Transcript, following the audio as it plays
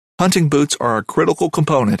Hunting boots are a critical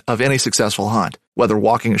component of any successful hunt. Whether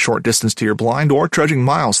walking a short distance to your blind or trudging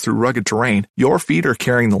miles through rugged terrain, your feet are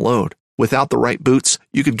carrying the load. Without the right boots,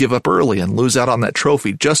 you could give up early and lose out on that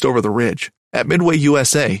trophy just over the ridge. At Midway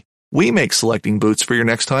USA, we make selecting boots for your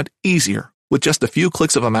next hunt easier. With just a few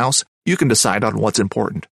clicks of a mouse, you can decide on what's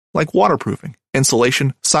important, like waterproofing,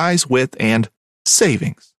 insulation, size, width, and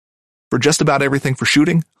savings. For just about everything for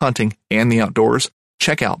shooting, hunting, and the outdoors,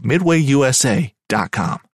 check out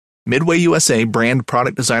MidwayUSA.com. Midway USA brand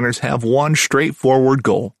product designers have one straightforward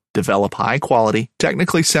goal: develop high-quality,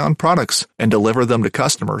 technically sound products and deliver them to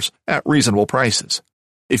customers at reasonable prices.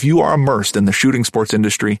 If you are immersed in the shooting sports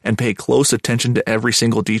industry and pay close attention to every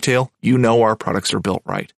single detail, you know our products are built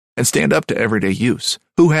right and stand up to everyday use.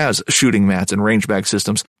 Who has shooting mats and range bag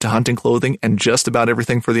systems to hunting clothing and just about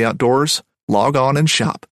everything for the outdoors? Log on and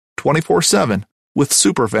shop 24/7 with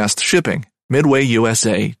super fast shipping.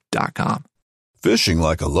 MidwayUSA.com. Fishing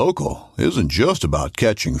like a local isn't just about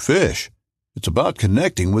catching fish. It's about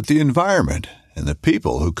connecting with the environment and the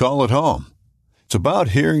people who call it home. It's about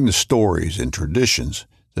hearing the stories and traditions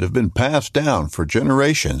that have been passed down for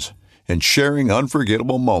generations and sharing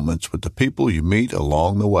unforgettable moments with the people you meet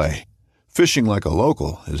along the way. Fishing like a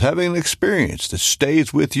local is having an experience that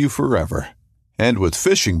stays with you forever. And with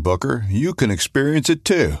Fishing Booker, you can experience it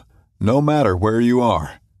too, no matter where you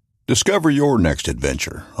are. Discover your next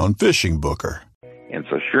adventure on Fishing Booker. And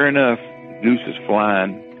so sure enough, goose is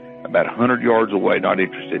flying about 100 yards away, not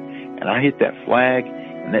interested. And I hit that flag,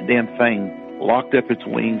 and that damn thing locked up its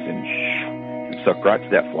wings and sucked right to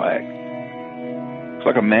that flag. It's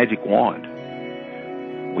like a magic wand.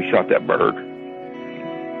 We shot that bird.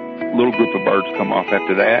 A little group of birds come off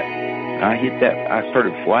after that. And I hit that. I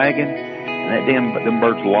started flagging, and them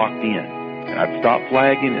birds locked in. And I'd stop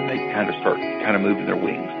flagging, and they'd kind of moving their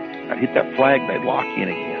wings. I'd hit that flag, they'd lock in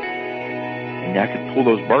again. And I could pull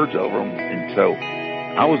those birds over them. And so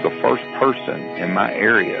I was the first person in my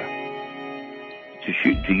area to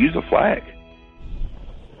use a flag.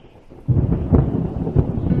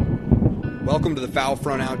 Welcome to the Foul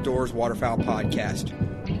Front Outdoors Waterfowl Podcast,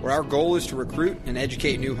 where our goal is to recruit and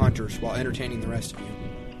educate new hunters while entertaining the rest of you.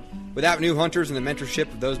 Without new hunters and the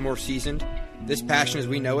mentorship of those more seasoned, this passion as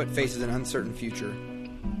we know it faces an uncertain future.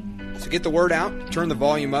 So get the word out, turn the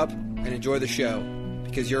volume up, and enjoy the show,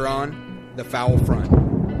 because you're on the Foul Front.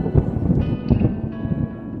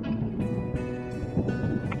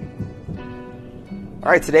 All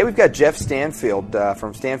right, today we've got Jeff Stanfield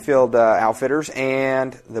from Stanfield Outfitters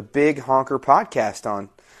and the Big Honker Podcast on.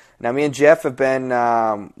 Now, me and Jeff have been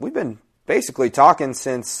we've been basically talking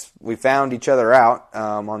since we found each other out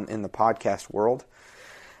in the podcast world.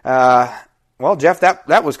 Well, Jeff,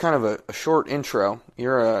 that was kind of a short intro.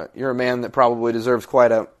 You're a man that probably deserves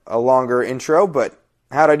quite a longer intro, but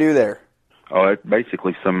how'd I do there? Oh, it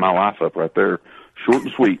basically summed my life up right there. Short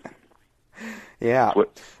and sweet. Yeah.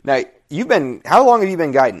 Now, how long have you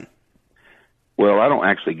been guiding? Well, I don't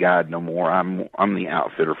actually guide no more. I'm the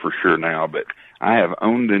outfitter for sure now, but I have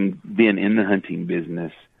owned and been in the hunting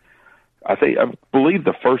business. I believe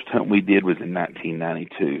the first hunt we did was in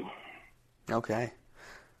 1992. Okay.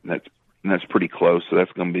 That's pretty close, so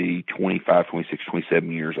that's going to be 25, 26,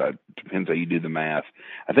 27 years. It depends how you do the math.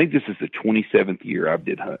 I think this is the 27th year I've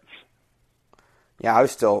did hunts. Yeah, I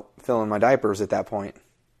was still filling my diapers at that point.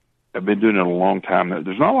 I've been doing it a long time.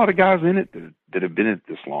 There's not a lot of guys in it that have been in it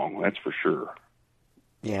this long, that's for sure.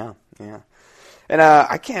 Yeah. And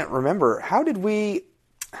I can't remember. How did we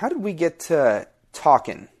get to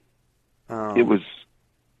talking? It was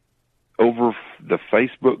over the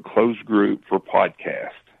Facebook closed group for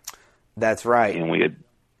podcast. That's right. And we had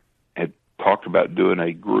talked about doing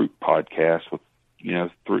a group podcast with,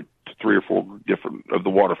 three or four different of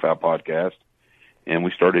the Waterfowl podcast. And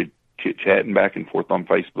we started chit-chatting back and forth on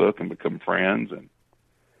Facebook and become friends. And,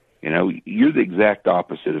 you're the exact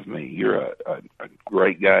opposite of me. You're a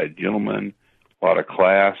great guy, a gentleman, a lot of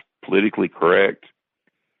class, politically correct.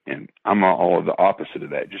 And I'm all of the opposite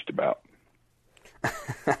of that, just about.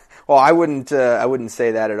 Well, I wouldn't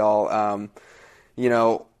say that at all.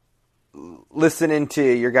 Listening to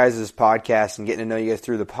your guys' podcast and getting to know you guys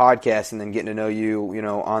through the podcast, and then getting to know you,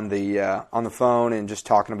 on the phone and just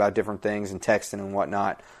talking about different things and texting and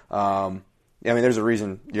whatnot. There's a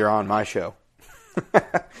reason you're on my show.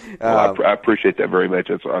 Well, I appreciate that very much.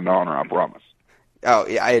 It's an honor, I promise. Oh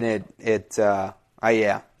yeah, and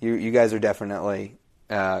you guys are definitely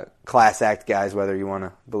class act guys, whether you want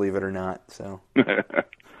to believe it or not. So, but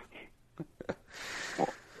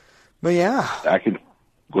yeah, I can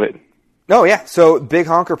go ahead. Oh yeah, so Big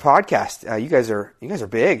Honker Podcast. You guys are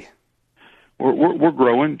big. We're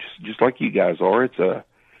growing just like you guys are.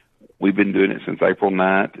 We've been doing it since April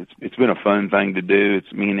 9th. It's been a fun thing to do.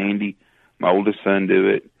 It's me and Andy, my oldest son, do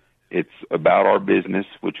it. It's about our business,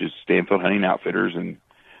 which is Stanfield Hunting Outfitters, and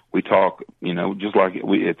we talk, just like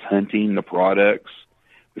it's hunting, the products.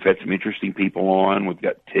 We've had some interesting people on. We've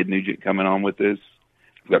got Ted Nugent coming on with us.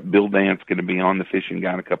 We've got Bill Dance going to be on, the fishing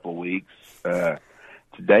guy, in a couple of weeks.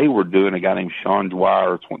 Today we're doing a guy named Sean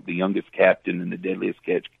Dwyer. It's the youngest captain in the Deadliest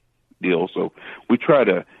Catch deal. So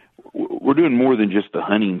we're doing more than just the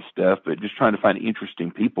hunting stuff, but just trying to find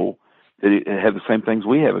interesting people that have the same things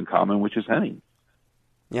we have in common, which is hunting.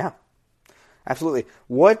 Yeah, absolutely.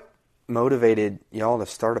 What motivated y'all to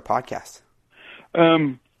start a podcast?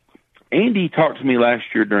 Andy talked to me last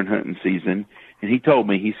year during hunting season, and he told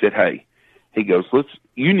me, he said, hey, he goes,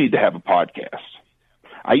 you need to have a podcast.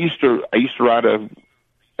 I used to write a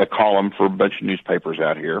column for a bunch of newspapers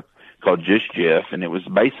out here called Just Jeff, and it was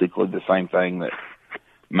basically the same thing that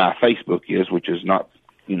my Facebook is, which is not,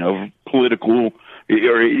 political,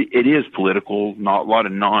 or it is political, not a lot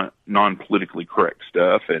of non-politically correct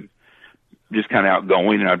stuff, and just kind of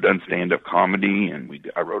outgoing. And I've done stand-up comedy,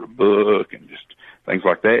 and I wrote a book, and just things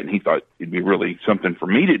like that. And he thought it'd be really something for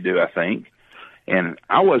me to do, I think. And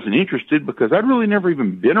I wasn't interested because I'd really never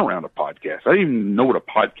even been around a podcast. I didn't even know what a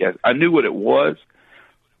podcast. I knew what it was,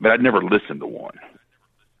 but I'd never listened to one.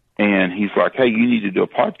 And he's like, hey, you need to do a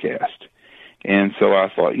podcast. And so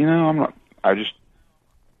I thought, I just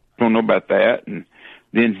don't know about that. And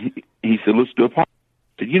then he said, let's do a podcast.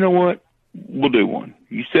 I said, you know what? We'll do one.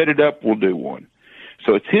 You set it up, we'll do one.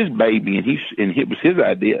 So it's his baby, and it was his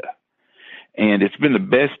idea. And it's been the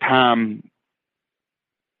best time.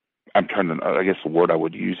 I guess the word I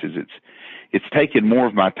would use is it's taken more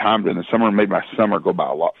of my time during the summer and made my summer go by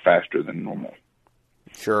a lot faster than normal.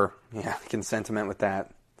 Sure. Yeah, I can sentiment with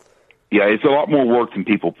that. Yeah, it's a lot more work than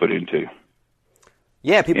people put into.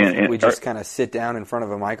 Yeah, people think we just kind of sit down in front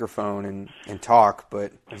of a microphone and talk,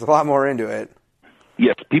 but there's a lot more into it.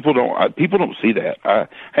 Yes, people don't see that. I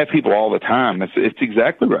have people all the time. It's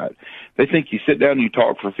exactly right. They think you sit down and you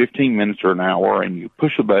talk for 15 minutes or an hour and you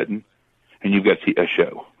push a button and you've got a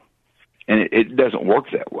show. And it doesn't work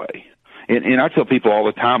that way. And I tell people all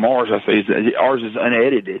the time, ours is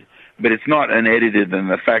unedited, but it's not unedited in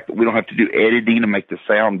the fact that we don't have to do editing to make the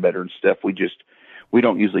sound better and stuff. We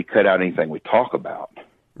don't usually cut out anything we talk about.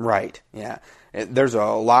 Right. Yeah. There's a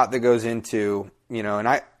lot that goes into, and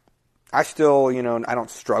I still, I don't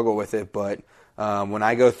struggle with it, but when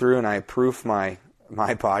I go through and I proof my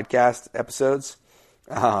podcast episodes,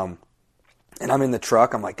 and I'm in the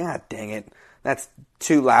truck, I'm like, God dang it, that's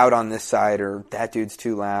too loud on this side, or that dude's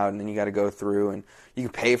too loud, and then you got to go through, and you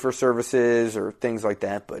can pay for services or things like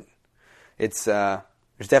that, but it's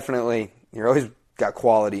there's definitely, you're always got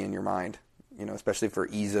quality in your mind, especially for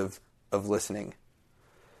ease of listening.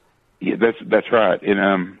 Yeah, that's right,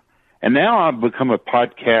 and now I've become a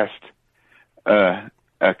podcast. A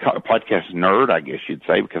podcast nerd, I guess you'd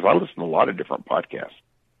say, because I listen to a lot of different podcasts.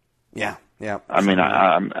 Yeah. I mean,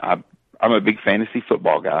 I'm a big fantasy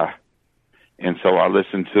football guy, and so I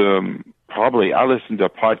listen to them. I listen to a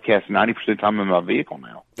podcast 90% of the time in my vehicle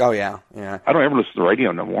now. Oh yeah. I don't ever listen to the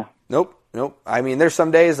radio no more. Nope. I mean, there's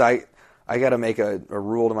some days I got to make a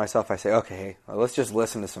rule to myself. I say, okay, let's just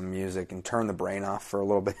listen to some music and turn the brain off for a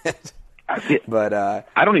little bit. But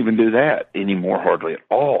I don't even do that anymore, hardly at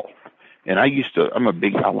all. And I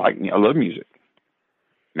love music.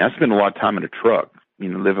 I spend a lot of time in a truck.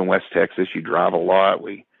 Live in West Texas, you drive a lot.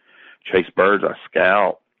 We chase birds, I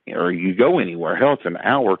scout, or you go anywhere. Hell, it's an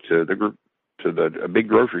hour to a big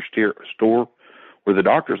grocery store or the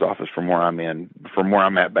doctor's office from where I'm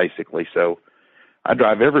at basically. So I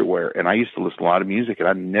drive everywhere, and I used to listen to a lot of music, and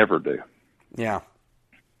I never do. Yeah.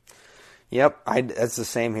 Yep, that's the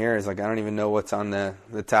same here. It's like I don't even know what's on the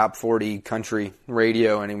top 40 country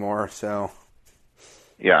radio anymore. So,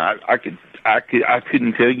 yeah, I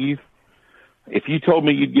couldn't tell you. If you told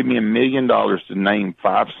me you'd give me $1 million to name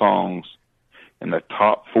 5 songs in the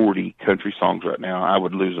top 40 country songs right now, I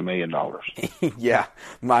would lose $1 million. Yeah,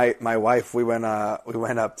 my wife, we went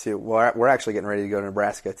up to. Well, we're actually getting ready to go to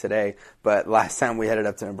Nebraska today. But last time we headed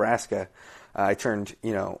up to Nebraska, I turned.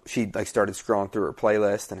 She started scrolling through her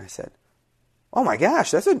playlist, and I said, oh my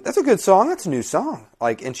gosh, that's a good song. That's a new song.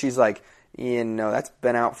 And she's like, that's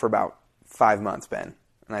been out for about 5 months, Ben.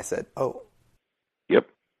 And I said, oh. Yep.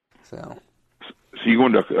 So you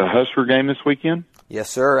going to a Husker game this weekend? Yes,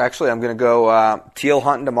 sir. Actually, I'm going to go teal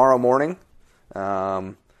hunting tomorrow morning.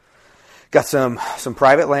 Got some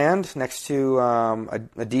private land next to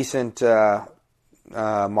a decent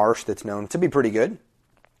marsh that's known to be pretty good.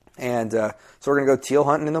 And so we're going to go teal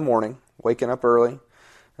hunting in the morning, waking up early.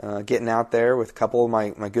 getting out there with a couple of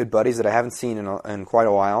my good buddies that I haven't seen in quite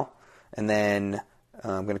a while. And then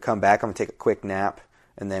I'm going to come back. I'm going to take a quick nap.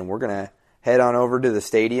 And then we're going to head on over to the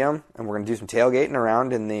stadium, and we're going to do some tailgating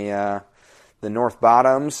around in the North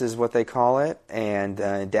Bottoms is what they call it,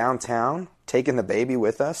 and downtown, taking the baby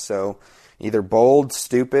with us. So either bold,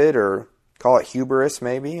 stupid, or call it hubris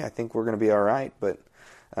maybe. I think we're going to be all right. But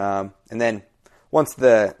and then once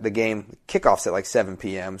the game kickoff's at like 7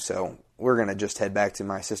 p.m., so we're going to just head back to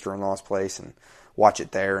my sister-in-law's place and watch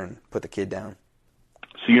it there and put the kid down.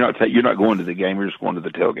 So you're not going to the game, you're just going to the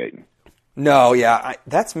tailgating. No, yeah,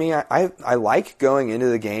 that's me. I like going into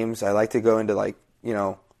the games. I like to go into, like, you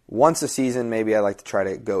know, once a season maybe I like to try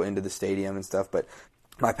to go into the stadium and stuff. But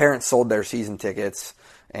my parents sold their season tickets,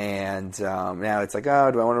 and now it's like,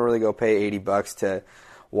 oh, do I want to really go pay $80 to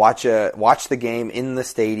watch the game in the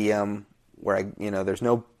stadium where there's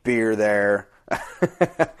no beer there.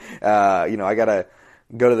 I gotta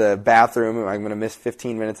go to the bathroom. I'm gonna miss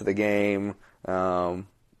 15 minutes of the game.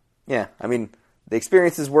 Yeah, I mean, the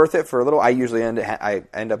experience is worth it for a little. I usually end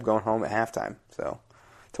up going home at halftime, so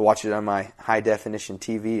to watch it on my high definition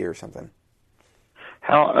TV or something.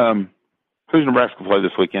 Who's Nebraska play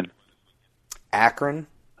this weekend? Akron.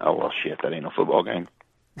 Oh well, shit, that ain't a football game.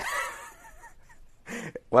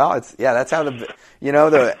 Well, that's how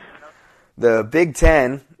the Big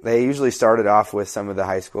Ten. They usually started off with some of the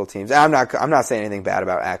high school teams. I'm not saying anything bad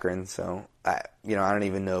about Akron, so I don't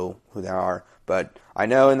even know who they are. But I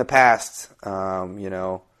know in the past,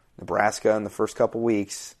 Nebraska in the first couple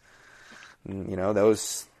weeks,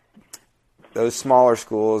 those smaller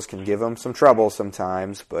schools can give them some trouble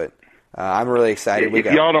sometimes. But I'm really excited. If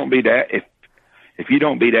you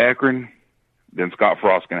don't beat Akron, then Scott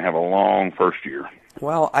Frost's going to have a long first year.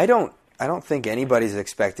 Well, I don't think anybody's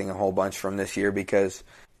expecting a whole bunch from this year because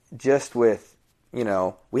just with,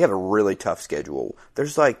 we have a really tough schedule.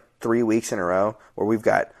 There's like 3 weeks in a row where we've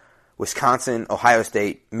got Wisconsin, Ohio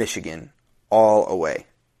State, Michigan all away.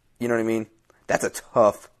 You know what I mean? That's a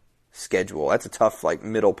tough schedule. That's a tough, like,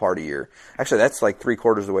 middle part of year. Actually, that's like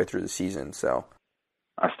 3/4 of the way through the season. So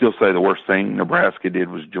I still say the worst thing Nebraska did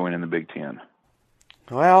was joining the Big Ten.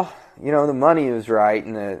 Well, the money is right,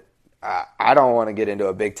 and I don't want to get into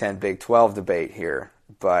a Big Ten, Big 12 debate here,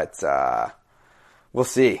 but we'll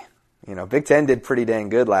see. Big Ten did pretty dang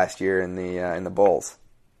good last year in the bowls.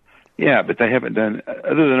 Yeah, but they haven't done,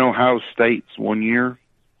 other than Ohio State's 1 year.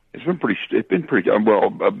 It's been pretty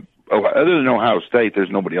well. Other than Ohio State, there's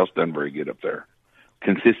nobody else done very good up there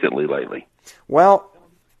consistently lately. Well,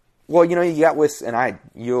 you got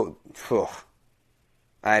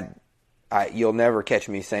you'll never catch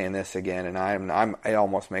me saying this again, and it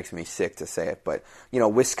almost makes me sick to say it, but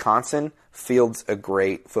Wisconsin fields a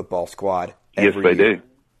great football squad every year. Yes, they do.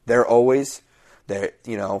 They're always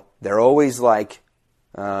like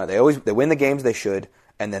they win the games they should,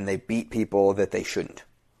 and then they beat people that they shouldn't.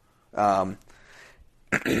 And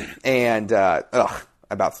I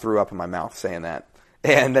about threw up in my mouth saying that.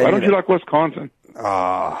 And then, why don't you like Wisconsin?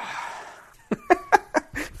 Y'all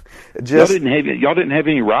didn't have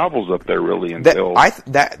any rivals up there really until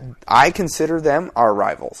I consider them our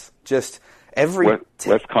rivals. Just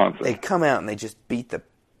Wisconsin. They come out and they just beat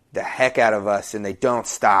the heck out of us, and they don't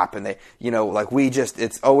stop, and they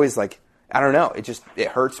it's always like, I don't know, it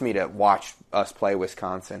hurts me to watch us play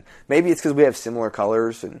Wisconsin. Maybe it's because we have similar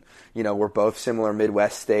colors, and we're both similar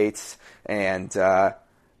Midwest states, and I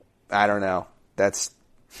don't know. That's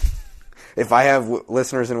if I have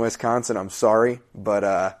listeners in Wisconsin, I'm sorry,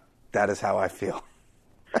 but that is how I feel.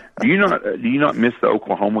 Do you not miss the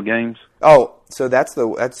Oklahoma games? Oh, so that's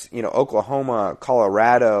Oklahoma,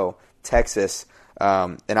 Colorado, Texas,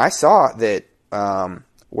 and I saw that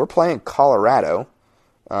we're playing Colorado.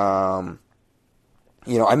 I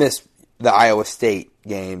miss the Iowa State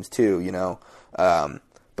games too.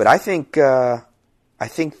 But I think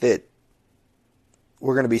that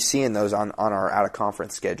we're going to be seeing those on our out of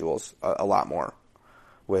conference schedules a lot more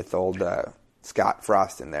with old Scott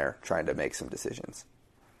Frost in there trying to make some decisions.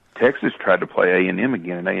 Texas tried to play A&M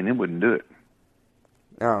again, and A&M wouldn't do it.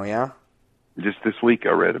 Oh, yeah? Just this week I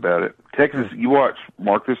read about it. Texas, you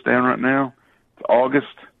mark this down right now. It's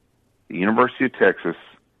August. The University of Texas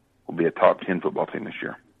will be a top 10 football team this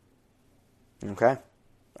year. Okay.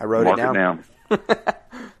 I wrote it down. Mark it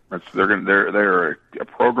down. They're a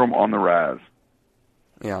program on the rise.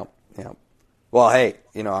 Yeah, yeah. Well, hey,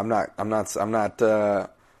 I'm not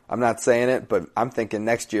saying it, but I'm thinking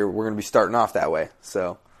next year we're going to be starting off that way.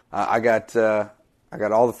 So I got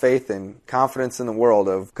all the faith and confidence in the world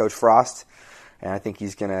of Coach Frost, and I think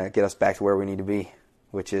he's going to get us back to where we need to be,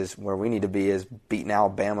 which is where we need to be is beating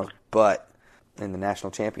Alabama's butt in the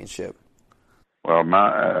national championship. Well,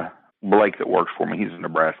 my Blake that works for me, he's a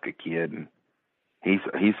Nebraska kid, and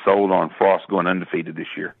he's sold on Frost going undefeated this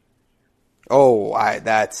year. Oh,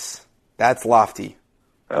 that's lofty.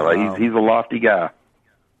 He's a lofty guy.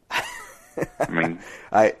 I mean,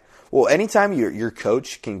 well, anytime your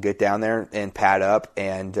coach can get down there and pad up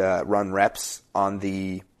and run reps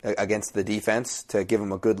against the defense to give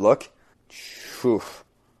him a good look, whew,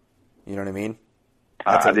 you know what I mean?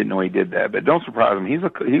 I didn't know he did that, but don't surprise him.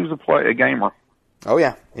 He was a gamer. Oh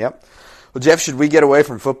yeah, yep. Well, Jeff, should we get away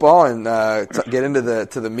from football and get into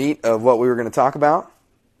the meat of what we were going to talk about?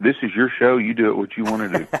 This is your show. You do it what you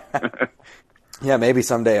want to do. Yeah, maybe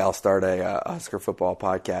someday I'll start a Husker football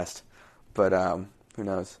podcast, but who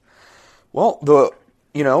knows? Well,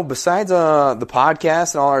 besides the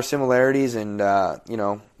podcast and all our similarities and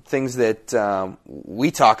things that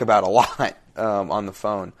we talk about a lot on the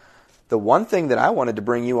phone, the one thing that I wanted to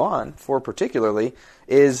bring you on for particularly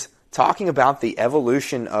is talking about the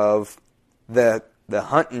evolution of the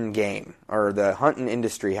hunting game or the hunting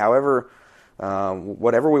industry, however,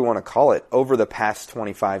 whatever we want to call it, over the past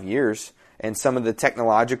 25 years, and some of the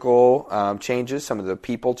technological changes, some of the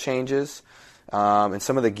people changes, and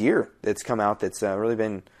some of the gear that's come out that's really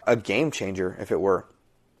been a game changer, if it were.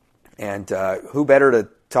 And who better to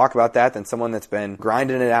talk about that than someone that's been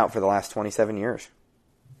grinding it out for the last 27 years?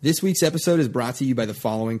 This week's episode is brought to you by the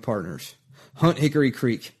following partners. Hunt Hickory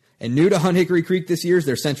Creek. And new to Hunt Hickory Creek this year is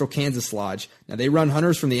their Central Kansas Lodge. Now, they run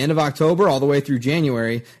hunters from the end of October all the way through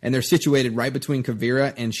January, and they're situated right between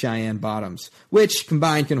Quivira and Cheyenne Bottoms, which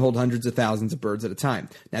combined can hold hundreds of thousands of birds at a time.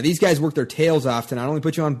 Now, these guys work their tails off to not only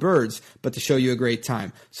put you on birds, but to show you a great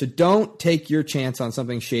time. So don't take your chance on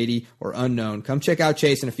something shady or unknown. Come check out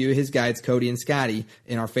Chase and a few of his guides, Cody and Scotty,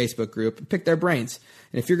 in our Facebook group and pick their brains.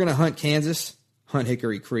 And if you're going to hunt Kansas, hunt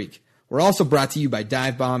Hickory Creek. We're also brought to you by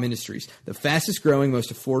Dive Bomb Industries, the fastest growing,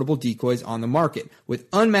 most affordable decoys on the market. With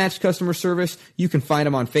unmatched customer service, you can find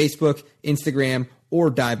them on Facebook, Instagram,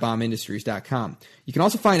 or divebombindustries.com. You can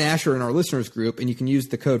also find Asher in our listeners group, and you can use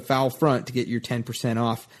the code FOULFRONT to get your 10%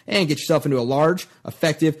 off and get yourself into a large,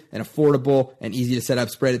 effective, and affordable and easy to set up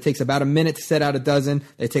spread. It takes about a minute to set out a dozen.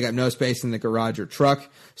 They take up no space in the garage or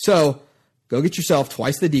truck. So go get yourself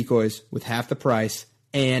twice the decoys with half the price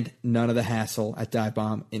and none of the hassle at Dive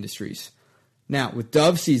Bomb Industries. Now, with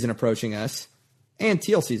dove season approaching us, and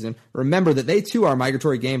teal season, remember that they too are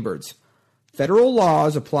migratory game birds. Federal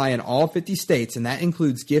laws apply in all 50 states, and that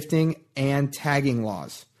includes gifting and tagging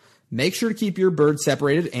laws. Make sure to keep your birds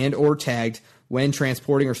separated and or tagged when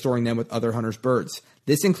transporting or storing them with other hunters' birds.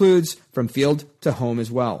 This includes from field to home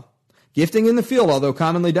as well. Gifting in the field, although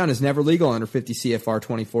commonly done, is never legal under 50 CFR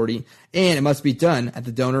 2040, and it must be done at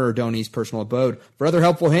the donor or donee's personal abode. For other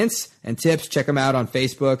helpful hints and tips, check them out on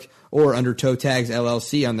Facebook or under Toe Tags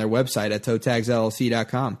LLC on their website at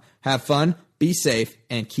toetagsllc.com. Have fun, be safe,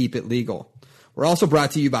 and keep it legal. We're also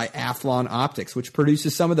brought to you by Athlon Optics, which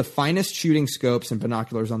produces some of the finest shooting scopes and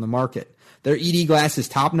binoculars on the market. Their ED glass is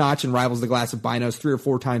top-notch and rivals the glass of binos 3 or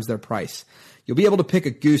 4 times their price. You'll be able to pick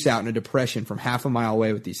a goose out in a depression from half a mile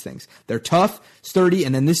away with these things. They're tough, sturdy,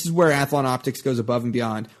 and then this is where Athlon Optics goes above and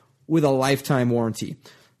beyond with a lifetime warranty.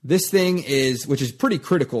 This thing which is pretty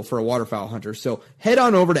critical for a waterfowl hunter. So head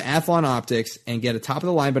on over to Athlon Optics and get a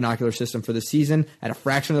top-of-the-line binocular system for the season at a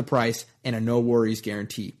fraction of the price and a no-worries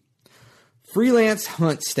guarantee.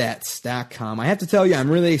 FreelanceHuntStats.com. I have to tell you,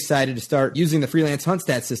 I'm really excited to start using the Freelance Hunt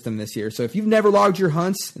Stats system this year. So if you've never logged your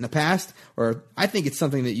hunts in the past, or I think it's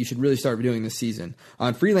something that you should really start doing this season,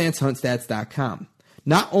 on FreelanceHuntStats.com.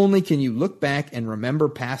 Not only can you look back and remember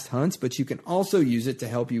past hunts, but you can also use it to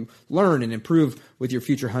help you learn and improve with your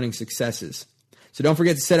future hunting successes. So don't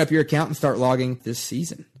forget to set up your account and start logging this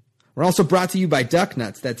season. We're also brought to you by Duck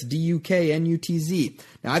Nuts. That's DUKNUTZ.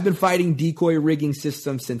 Now, I've been fighting decoy rigging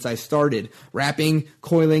systems since I started. Wrapping,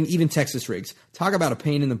 coiling, even Texas rigs. Talk about a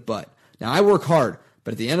pain in the butt. Now, I work hard,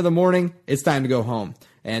 but at the end of the morning, it's time to go home.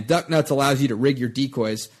 And Duck Nuts allows you to rig your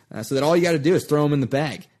decoys so that all you got to do is throw them in the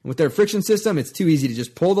bag. And with their friction system, it's too easy to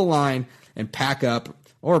just pull the line and pack up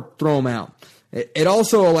or throw them out. It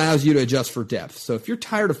also allows you to adjust for depth. So if you're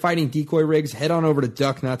tired of fighting decoy rigs, head on over to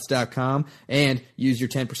ducknuts.com and use your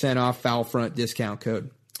 10% off Foul Front discount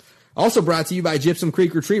code. Also brought to you by Gypsum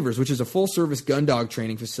Creek Retrievers, which is a full-service gun dog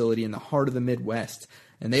training facility in the heart of the Midwest.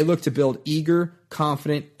 And they look to build eager,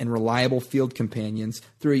 confident, and reliable field companions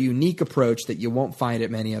through a unique approach that you won't find at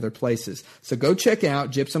many other places. So go check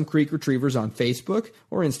out Gypsum Creek Retrievers on Facebook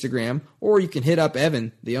or Instagram, or you can hit up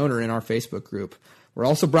Evan, the owner, in our Facebook group. We're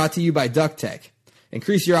also brought to you by DuckTech.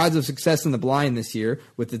 Increase your odds of success in the blind this year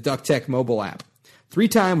with the DuckTech mobile app.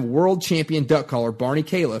 3-time world champion duck caller Barney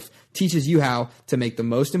Califf teaches you how to make the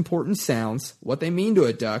most important sounds, what they mean to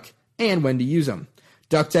a duck, and when to use them.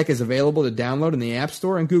 DuckTech is available to download in the App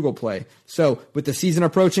Store and Google Play. So with the season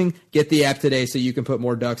approaching, get the app today so you can put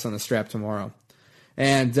more ducks on the strap tomorrow.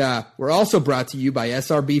 And we're also brought to you by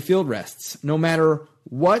SRB Field Rests. No matter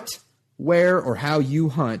what, where, or how you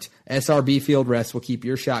hunt, SRB Field Rests will keep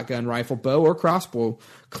your shotgun, rifle, bow, or crossbow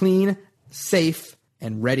clean, safe,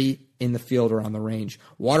 and ready in the field or on the range.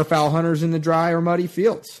 Waterfowl hunters in the dry or muddy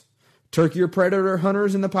fields. Turkey or predator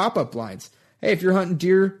hunters in the pop-up blinds. Hey, if you're hunting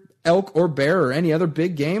deer, elk, or bear, or any other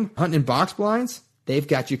big game, hunting in box blinds, they've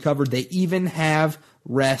got you covered. They even have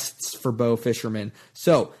rests for bow fishermen.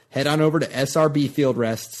 So head on over to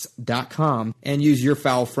srbfieldrests.com and use your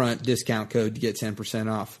Fowl Front discount code to get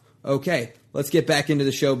 10% off. Okay, let's get back into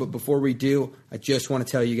the show. But before we do, I just want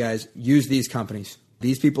to tell you guys, use these companies.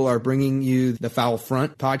 These people are bringing you the Fowl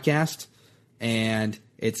Front podcast, and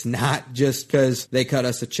it's not just because they cut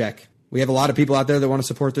us a check. We have a lot of people out there that want to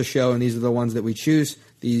support the show, and these are the ones that we choose.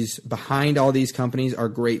 These behind all these companies are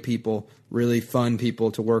great people, really fun people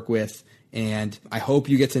to work with, and I hope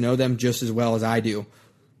you get to know them just as well as I do.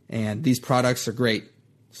 And these products are great.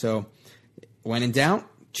 So when in doubt,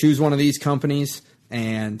 choose one of these companies,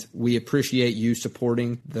 and we appreciate you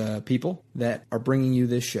supporting the people that are bringing you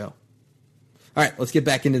this show. All right, let's get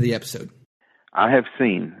back into the episode. I have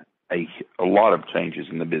seen a lot of changes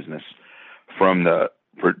in the business from the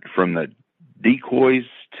decoys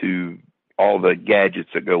to all the gadgets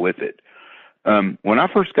that go with it. When I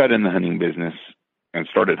first got in the hunting business and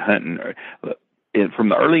started hunting from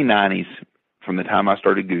the early 90s, from the time I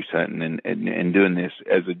started goose hunting and doing this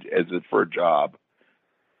for a job,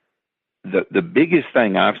 the biggest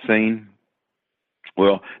thing I've seen,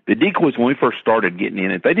 well, the decoys, when we first started getting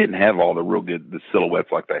in it, they didn't have all the real good the silhouettes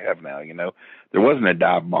like they have now. You know, there wasn't a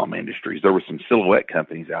dive bomb industries. There were some silhouette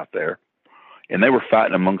companies out there, and they were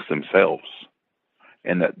fighting amongst themselves.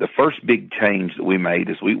 And the first big change that we made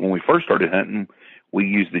is when we first started hunting, we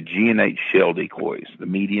used the G&H shell decoys, the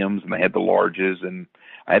mediums, and they had the larges, and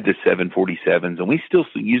I had the 747s, and we still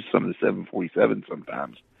use some of the 747s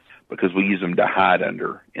sometimes because we use them to hide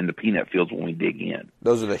under in the peanut fields when we dig in.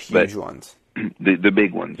 Those are the huge ones. The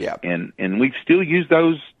big ones. Yeah. And we still use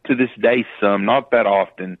those to this day some, not that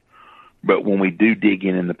often, but when we do dig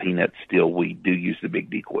in the peanuts still, we do use the big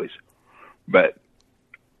decoys. But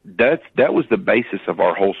that was the basis of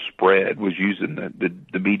our whole spread, was using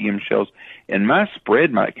the medium shells. And my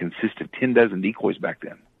spread might consist of 10 dozen decoys back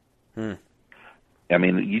then. I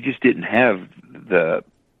mean, you just didn't have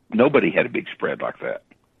nobody had a big spread like that.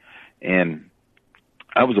 And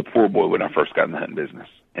I was a poor boy when I first got in the hunting business,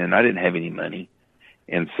 and I didn't have any money.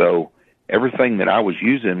 And so everything that I was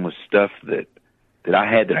using was stuff that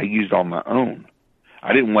I used on my own.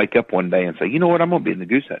 I didn't wake up one day and say, you know what, I'm going to be in the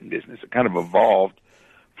goose hunting business. It kind of evolved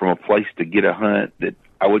from a place to get a hunt that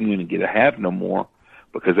I wasn't going to get to have no more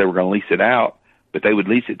because they were going to lease it out, but they would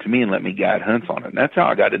lease it to me and let me guide hunts on it. And that's how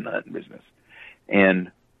I got in the hunting business.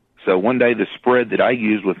 And so one day the spread that I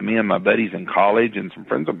used with me and my buddies in college and some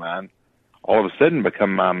friends of mine all of a sudden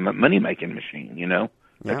become my money-making machine, you know.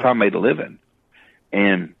 Yeah. That's how I made a living.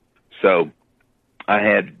 And so I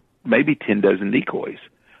had maybe 10 dozen decoys.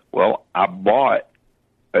 Well, I bought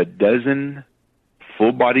a dozen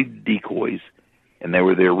full-bodied decoys, and they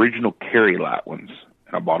were the original Carry Light ones.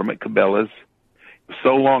 And I bought them at Cabela's.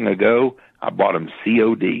 So long ago, I bought them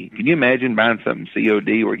COD. Can you imagine buying something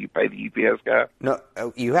COD where you pay the UPS guy? No,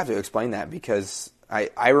 you have to explain that because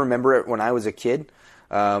I remember it when I was a kid,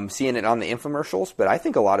 seeing it on the infomercials, but I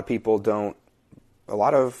think a lot of people don't. A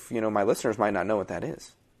lot of my listeners might not know what that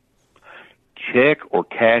is. Check or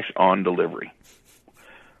cash on delivery.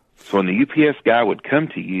 So when the UPS guy would come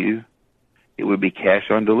to you, it would be cash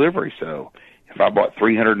on delivery. So if I bought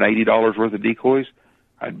 $380 worth of decoys,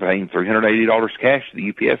 I'd pay him $380 cash to the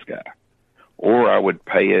UPS guy. Or I would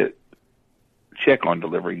pay a check on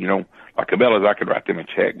delivery. You know, like Cabela's, I could write them a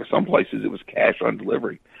check, but some places it was cash on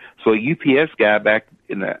delivery. So a UPS guy back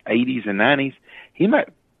in the 80s and 90s, he might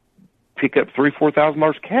pick up $3,000,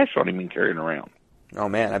 $4,000 cash on him and carry it around. Oh,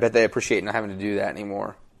 man, I bet they appreciate not having to do that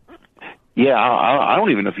anymore. Yeah, I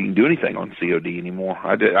don't even know if you can do anything on COD anymore.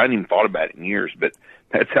 I hadn't even thought about it in years, but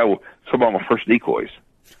that's how some of my first decoys.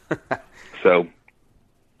 So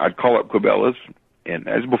I'd call up Cabela's, and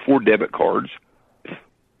as before debit cards,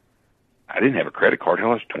 I didn't have a credit card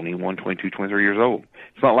until I was 21, 22, 23 years old.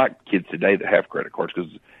 It's not like kids today that have credit cards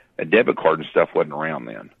because a debit card and stuff wasn't around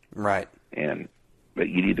then. Right. But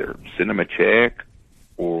you'd either send them a check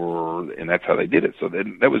and that's how they did it. So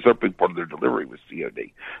then that was a big part of their delivery was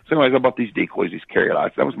COD. So anyways, I bought these decoys, these Carry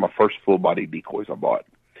Lights. That was my first full-body decoys I bought.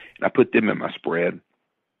 And I put them in my spread.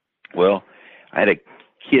 Well, I had a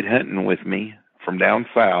kid hunting with me from down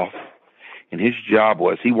south, And his job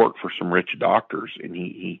was, he worked for some rich doctors, and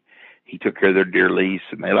he took care of their deer lease,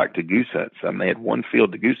 and they liked to goose hunt some. They had one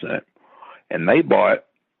field to goose hunt, and they bought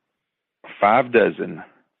 5 dozen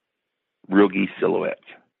real geese silhouettes.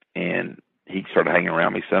 And he started hanging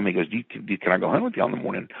around me some. He goes, can I go hunt with you in the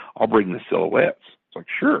morning? I'll bring the silhouettes. It's like,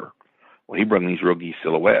 sure. Well, he brought these real geese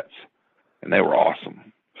silhouettes, and they were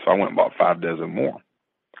awesome. So I went and bought 5 dozen more,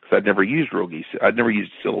 because I'd never used real geese. I'd never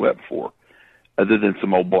used silhouette before, other than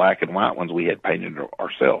some old black and white ones we had painted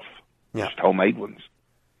ourselves, just homemade ones,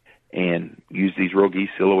 and used these real geese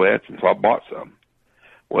silhouettes, and so I bought some.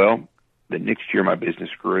 Well, the next year my business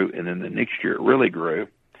grew, and then the next year it really grew,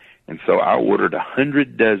 and so I ordered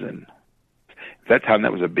 100 dozen. At that time,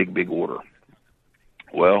 that was a big, big order.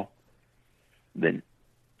 Well, then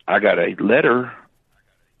I got a letter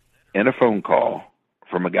and a phone call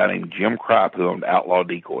from a guy named Jim Kripe, who owned Outlaw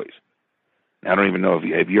Decoys. Now, I don't even know if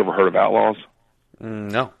have you ever heard of Outlaws?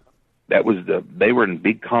 No. That was they were in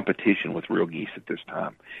big competition with real geese at this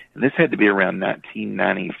time. And this had to be around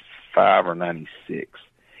 1995 or 96.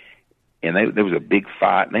 And there was a big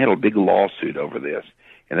fight, and they had a big lawsuit over this.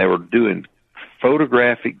 And they were doing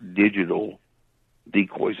photographic digital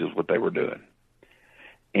decoys is what they were doing.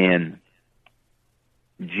 And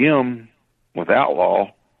Jim, with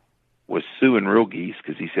Outlaw, was suing real geese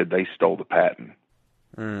because he said they stole the patent.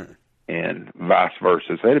 And vice versa.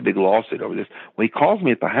 So they had a big lawsuit over this. Well, he calls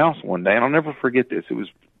me at the house one day, and I'll never forget this. It was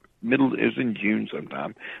in June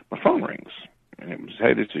sometime. My phone rings, and it was,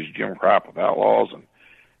 hey, this is Jim Kripe of Outlaws, and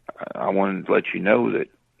I wanted to let you know that.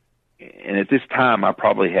 And at this time, I'd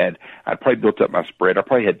probably built up my spread. I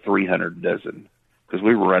probably had 300 dozen, because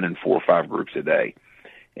we were running 4 or 5 groups a day.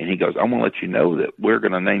 And he goes, I'm going to let you know that we're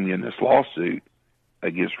going to name you in this lawsuit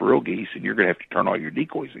against real geese, and you're going to have to turn all your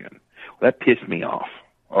decoys in. Well, that pissed me off.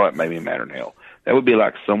 Oh, it made me mad in hell. That would be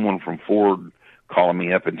like someone from Ford calling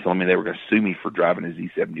me up and telling me they were going to sue me for driving a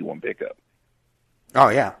Z71 pickup. Oh,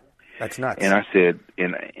 yeah. That's nuts. And I said,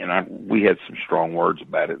 we had some strong words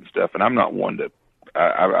about it and stuff, and I'm not one to,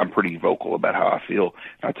 I'm pretty vocal about how I feel.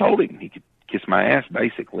 And I told him he could kiss my ass,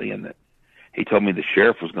 basically, and that he told me the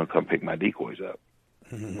sheriff was going to come pick my decoys up.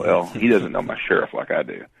 Well, he doesn't know my sheriff like I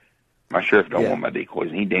do. My sheriff don't want my decoys,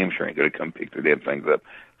 and he damn sure ain't going to come pick the damn things up.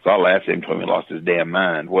 So I laughed at him, told him he lost his damn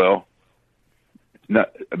mind. Well,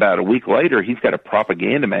 about a week later, he's got a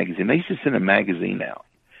propaganda magazine. They used to send a magazine out.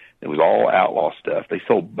 It was all outlaw stuff. They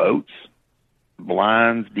sold boats,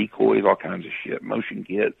 blinds, decoys, all kinds of shit, motion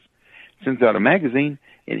kits. Sends out a magazine,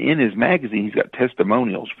 and in his magazine, he's got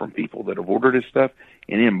testimonials from people that have ordered his stuff.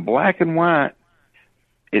 And in black and white,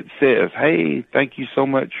 it says, hey, thank you so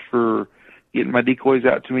much for getting my decoys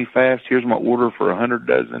out to me fast. Here's my order for 100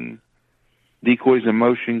 dozen decoys and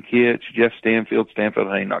motion kits. Jeff Stanfield,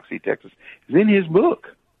 Honey, Knoxville, Texas. It's in his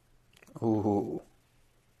book. Ooh.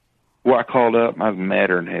 Well, I called up, and I was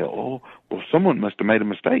madder than hell. Oh, well, someone must have made a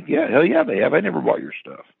mistake. Yeah, hell yeah, they have. I never bought your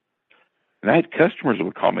stuff. And I had customers that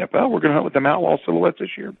would call me up, oh, we're going to hunt with them Outlaw silhouettes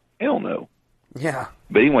this year. Hell no. Yeah.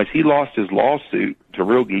 But anyways, he lost his lawsuit to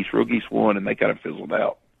Real Geese. Real Geese won, and they kind of fizzled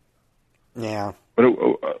out. Yeah. But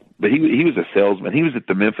he was a salesman. He was at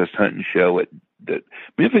the Memphis hunting show.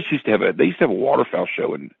 Memphis used to have a waterfowl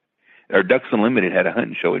show, or Ducks Unlimited had a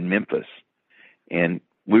hunting show in Memphis. And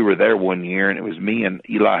we were there one year, and it was me and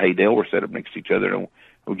Eli Haydell were set up next to each other. And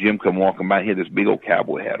old Jim come walking by. He had this big old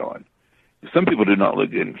cowboy hat on. Some people do not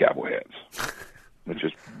look good in cowboy hats. It's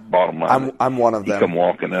just bottom line. I'm one of them. He come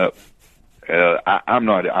walking up. I'm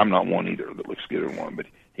not one either that looks good in one, but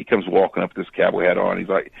he comes walking up with this cowboy hat on. He's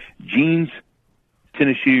like, jeans,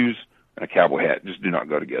 tennis shoes, and a cowboy hat just do not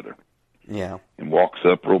go together. Yeah. And walks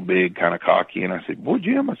up real big, kind of cocky. And I said, boy,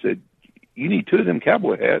 Jim, I said, you need 2 of them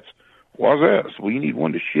cowboy hats. Why's that? I said, well, you need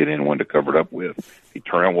one to shit in and one to cover it up with. He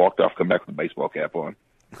turned around, walked off, come back with a baseball cap on.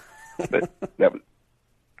 But that was,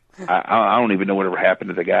 I don't even know whatever happened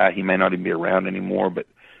to the guy. He may not even be around anymore, but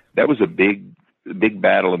that was a big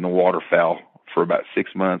battle in the waterfowl for about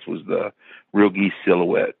 6 months, was the Real Geese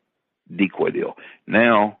silhouette decoy deal.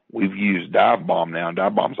 Now we've used Dive Bomb now, and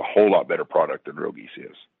Dive Bomb's a whole lot better product than Real Geese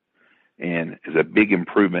is, and is a big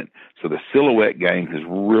improvement. So the silhouette game has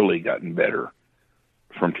really gotten better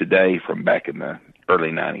from back in the early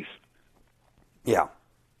 90s. Yeah.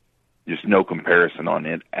 Just no comparison on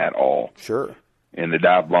it at all. Sure. And the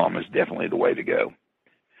Dive Bomb is definitely the way to go.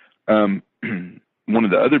 One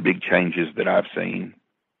of the other big changes that I've seen,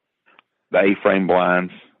 the A-frame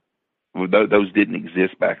blinds, those didn't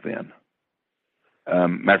exist back then.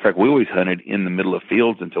 Matter of fact, we always hunted in the middle of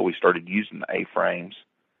fields until we started using the A-frames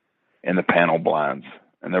and the panel blinds.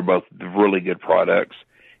 And they're both really good products.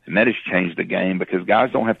 And that has changed the game because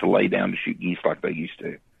guys don't have to lay down to shoot geese like they used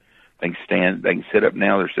to. They can stand, they can sit up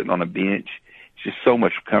now. They're sitting on a bench. It's just so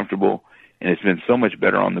much comfortable, and it's been so much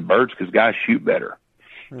better on the birds because guys shoot better.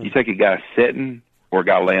 You take a guy sitting or a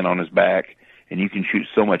guy laying on his back, and you can shoot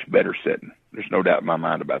so much better sitting. There's no doubt in my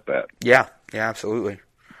mind about that. Yeah, absolutely.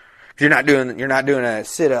 You're not doing a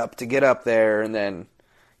sit up to get up there, and then,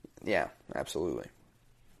 yeah, absolutely.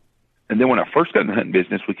 And then when I first got in the hunting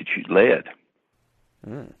business, we could shoot lead.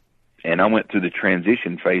 And I went through the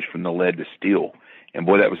transition phase from the lead to steel. And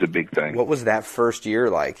boy, that was a big thing. What was that first year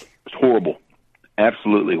like? It was horrible.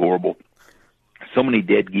 Absolutely horrible. So many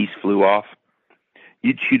dead geese flew off.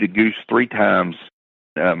 You'd shoot a goose 3 times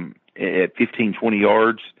at 15, 20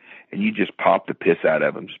 yards, and you just pop the piss out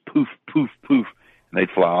of them. Just poof, poof, poof, and they'd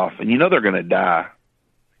fly off. And you know they're going to die.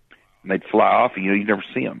 And they'd fly off, and you never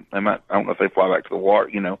see them. I don't know if they fly back to the water.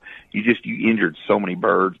 You injured so many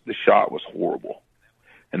birds. The shot was horrible.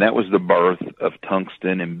 And that was the birth of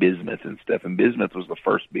tungsten and bismuth and stuff. And bismuth was the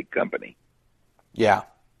first big company. Yeah.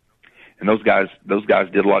 And those guys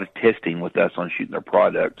did a lot of testing with us on shooting their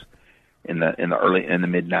product in the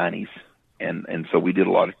mid '90s, and so we did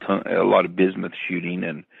a lot of bismuth shooting,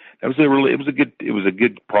 and that was it was a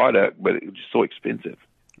good product, but it was just so expensive.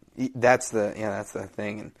 That's the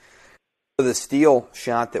thing. And for the steel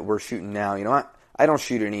shot that we're shooting now, I don't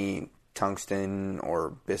shoot any tungsten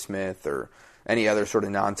or bismuth or any other sort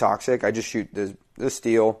of non-toxic. I just shoot the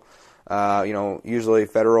steel, usually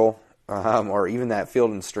Federal, or even that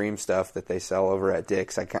Field and Stream stuff that they sell over at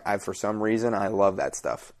Dick's. I for some reason, I love that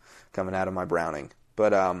stuff coming out of my Browning.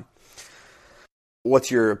 But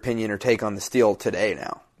what's your opinion or take on the steel today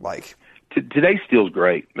now? Like today's steel's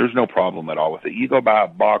great. There's no problem at all with it. You go buy a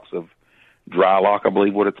box of Dry Lock, I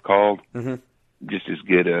believe what it's called. Mm-hmm. Just as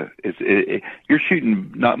good. You're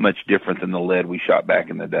shooting not much different than the lead we shot back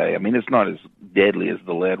in the day. I mean, it's not as deadly as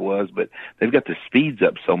the lead was, but they've got the speeds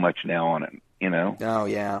up so much now on it. Oh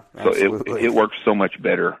yeah, absolutely. So it works so much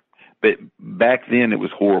better. But back then it was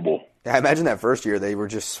horrible. I imagine that first year they were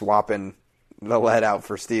just swapping the lead out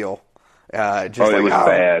for steel. It was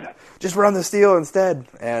bad. Just run the steel instead,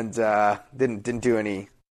 and didn't do any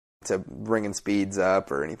to bringing speeds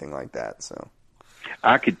up or anything like that. So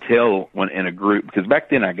I could tell when in a group, because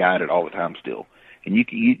back then I guided all the time still, and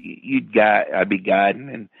you'd guide. I'd be guiding,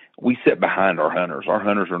 and we sit behind our hunters. Our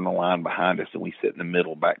hunters are in the line behind us, and we sit in the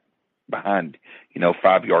middle back behind,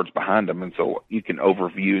 5 yards behind them, and so you can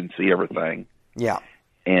overview and see everything. Yeah.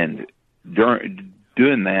 And during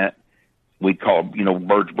doing that, we call,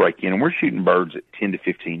 birds break in, and we're shooting birds at 10 to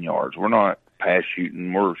 15 yards. We're not pass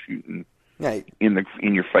shooting. We're shooting in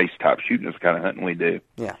your face type shooting. Is the kind of hunting we do.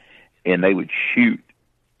 Yeah. And they would shoot,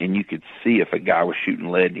 and you could see if a guy was shooting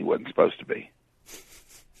lead and he wasn't supposed to be.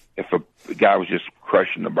 If a guy was just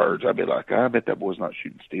crushing the birds, I'd be like, I bet that boy's not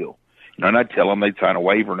shooting steel. And I'd tell them they'd sign a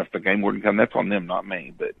waiver, and if the game wouldn't come, that's on them, not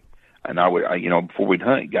me. Before we'd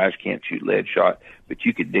hunt, guys can't shoot lead shot, but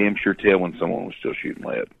you could damn sure tell when someone was still shooting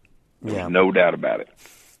lead. There's no doubt about it.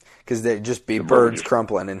 Because they'd just be birds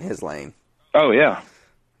crumpling in his lane. Oh yeah.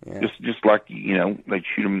 Just like they'd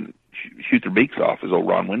shoot their beaks off, as old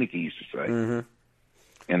Ron Winnicke used to say. Mm-hmm.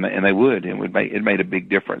 And they would, and it made a big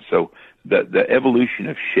difference. So the evolution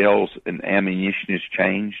of shells and ammunition has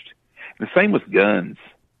changed. The same with guns.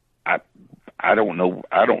 I don't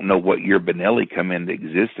know what year Benelli come into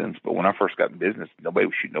existence, but when I first got in business, nobody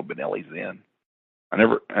was shooting no Benellis then. I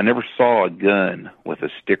never saw a gun with a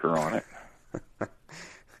sticker on it.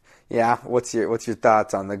 Yeah, what's your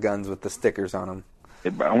thoughts on the guns with the stickers on them? I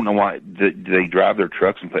don't know why. Do they drive their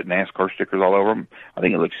trucks and put NASCAR stickers all over them? I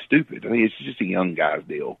think it looks stupid. I think it's just a young guy's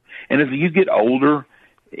deal. And as you get older,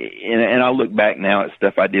 and I look back now at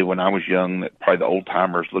stuff I did when I was young that probably the old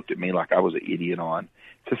timers looked at me like I was an idiot on.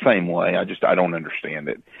 It's the same way. I don't understand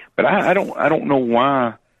it. But I don't know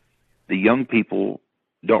why the young people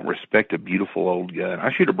don't respect a beautiful old gun.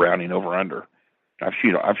 I shoot a Browning over under. I've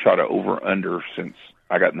shot a over under since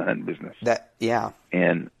I got in the hunting business.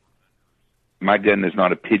 And my gun is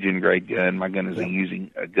not a pigeon grade gun. My gun is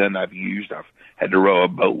a gun I've used. I've had to row a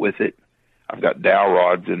boat with it. I've got dowel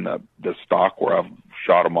rods in the stock where I've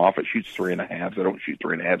shot them off. It shoots 3.5s. I don't shoot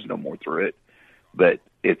 3.5s no more through it. But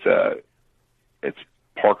it's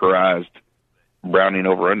Parkerized Browning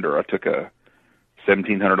over under. I took a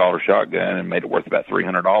 $1,700 shotgun and made it worth about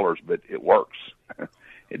 $300, but it works.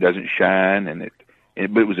 It doesn't shine,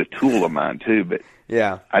 but it was a tool of mine too. But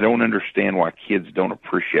I don't understand why kids don't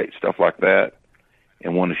appreciate stuff like that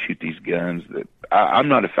and want to shoot these guns. That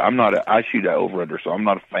I shoot over under, so I'm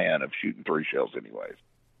not a fan of shooting 3 shells, anyways.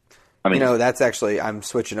 I mean, that's actually, I'm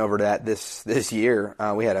switching over to that this year.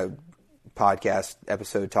 We had a podcast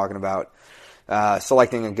episode talking about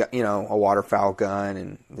selecting a waterfowl gun,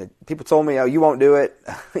 and people told me, "Oh, you won't do it.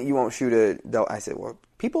 You won't shoot I said, "Well,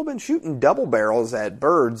 people have been shooting double barrels at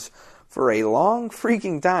birds for a long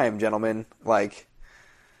freaking time, gentlemen. Like,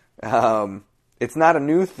 it's not a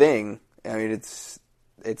new thing. I mean, it's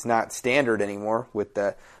not standard anymore with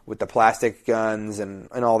the plastic guns and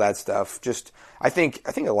all that stuff. Just I think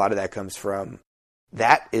a lot of that comes from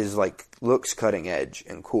that is like looks cutting edge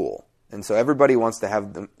and cool." And so everybody wants to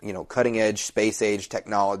have the, cutting edge, space age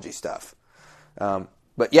technology stuff.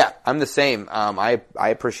 But yeah, I'm the same. I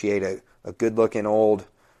appreciate a good looking old,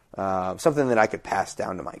 something that I could pass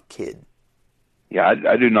down to my kid. Yeah,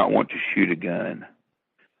 I do not want to shoot a gun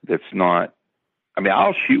that's not, I mean,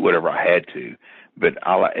 I'll shoot whatever I had to, but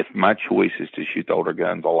if my choice is to shoot the older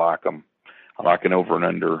guns, I like them. I like an over and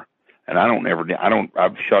under. And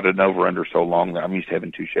I've shot an over under so long that I'm used to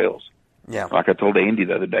having 2 shells. Yeah. Like I told Andy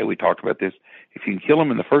the other day, we talked about this. If you can kill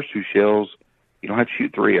them in the first 2 shells, you don't have to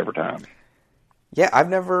shoot 3 every time. Yeah, I've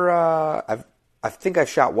never. I think I've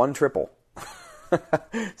shot 1 triple.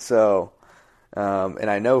 So, and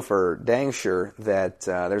I know for dang sure that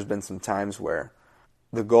there's been some times where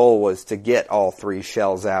the goal was to get all 3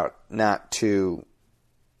 shells out, not to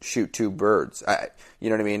shoot 2 birds.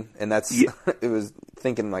 You know what I mean? And that's it was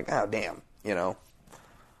thinking like, oh damn,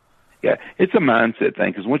 Yeah, it's a mindset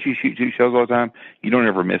thing, because once you shoot 2 shells all the time, you don't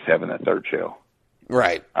ever miss having that 3rd shell.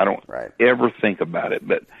 Right. I don't ever think about it,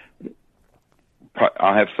 but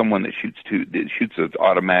I'll have someone that shoots an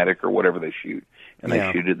automatic or whatever they shoot, and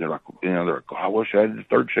they shoot it. They're like, oh, I wish I had the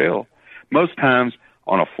 3rd shell. Most times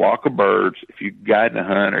on a flock of birds, if you're guiding a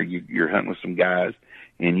hunt or you're hunting with some guys,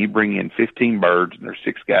 and you bring in 15 birds and there's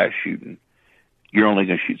 6 guys shooting, you're only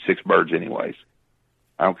going to shoot 6 birds anyways.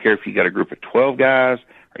 I don't care if you got a group of 12 guys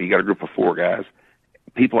or you got a group of 4 guys.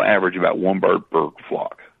 People average about 1 bird per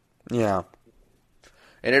flock. Yeah.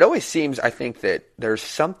 And it always seems, I think, that there's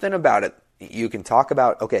something about it. You can talk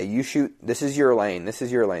about, okay, you shoot, this is your lane, this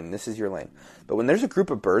is your lane, this is your lane. But when there's a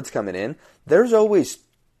group of birds coming in, there's always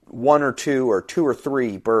 1 or 2 or 2 or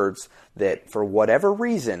 3 birds that, for whatever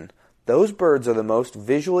reason, those birds are the most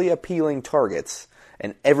visually appealing targets,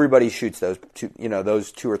 and everybody shoots those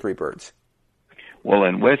 2 or 3 birds. Well,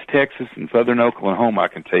 in West Texas and southern Oklahoma, I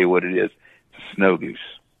can tell you what it is. It's a snow goose.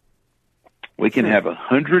 We can have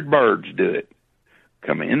 100 birds do it,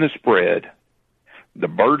 come in the spread. The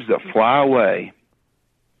birds that fly away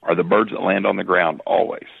are the birds that land on the ground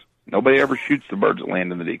always. Nobody ever shoots the birds that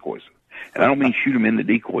land in the decoys. And I don't mean shoot them in the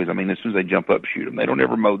decoys. I mean as soon as they jump up, shoot them. They don't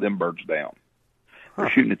ever mow them birds down. They're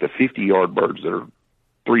shooting at the 50-yard birds that are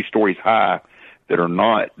 3 stories high, they're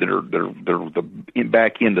the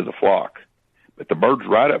back end of the flock. But the birds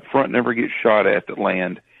right up front never get shot at that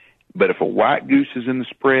land. But if a white goose is in the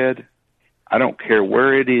spread, I don't care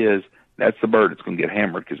where it is, that's the bird that's going to get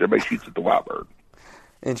hammered because everybody shoots at the white bird.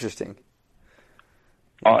 Interesting.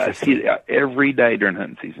 I see it every day during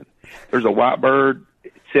hunting season. There's a white bird,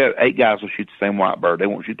 8 guys will shoot the same white bird. They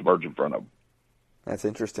won't shoot the birds in front of them. That's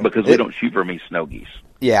interesting. Because we don't shoot very many snow geese.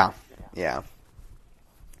 Yeah.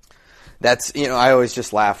 That's, I always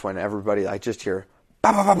just laugh when everybody, I just hear,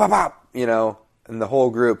 bop, bop, bop, bop, bop, in the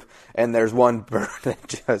whole group, and there's one bird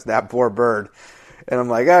that poor bird. And I'm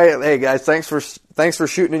like, hey guys, thanks for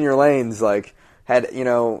shooting in your lanes. Like, had,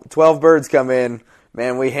 12 birds come in,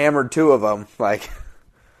 man, we hammered 2 of them. Like,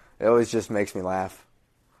 it always just makes me laugh.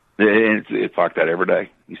 It's like that every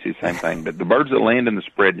day. You see the same thing. But the birds that land in the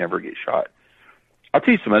spread never get shot. I'll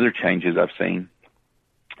tell you some other changes I've seen.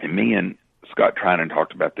 And me and Scott Trinan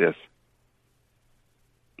talked about this.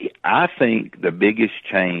 I think the biggest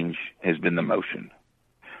change has been the motion.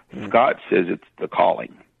 Scott says it's the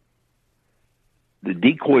calling. The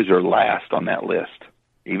decoys are last on that list,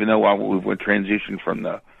 even though we've transitioned from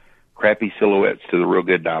the crappy silhouettes to the real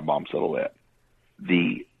good dive bomb silhouette.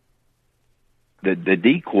 The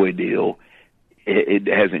decoy deal, it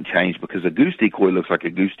hasn't changed because a goose decoy looks like a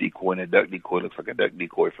goose decoy and a duck decoy looks like a duck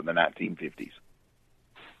decoy from the 1950s.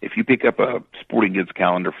 If you pick up a sporting goods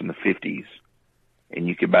calendar from the 50s and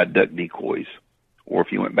you could buy duck decoys, or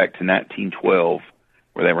if you went back to 1912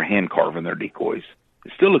 where they were hand carving their decoys,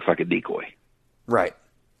 it still looks like a decoy. Right.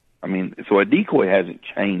 I mean, so a decoy hasn't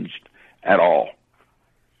changed at all,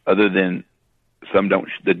 other than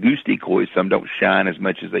the goose decoys, some don't shine as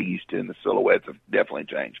much as they used to, and the silhouettes have definitely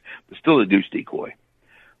changed. But still a goose decoy.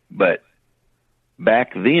 But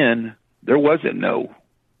back then, there wasn't no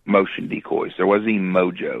motion decoys. There wasn't even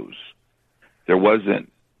mojos. There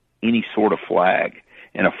wasn't any sort of flag.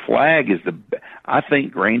 And a flag is I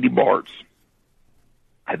think Randy Bartz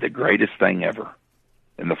had the greatest thing ever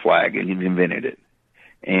in the flag, and he invented it.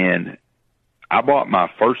 And I bought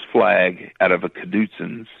my first flag out of a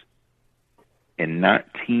Caduceans in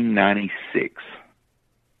 1996.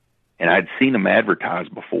 And I'd seen them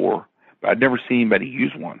advertised before, but I'd never seen anybody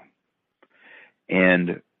use one.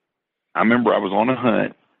 And I remember I was on a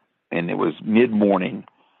hunt, and it was mid-morning,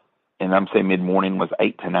 and I'm saying mid-morning was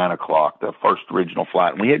 8 to 9 o'clock, the first original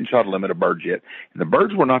flight. And we hadn't shot a limit of birds yet. And the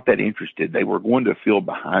birds were not that interested. They were going to a field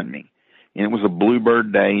behind me. And it was a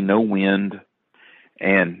bluebird day, no wind.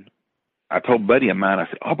 And I told a buddy of mine, I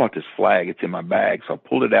said, "How about this flag? It's in my bag." So I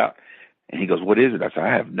pulled it out, and he goes, "What is it?" I said,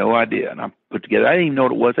 "I have no idea." And I put together, I didn't even know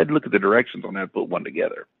what it was. I had to look at the directions on how to put one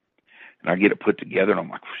together. And I get it put together, and I'm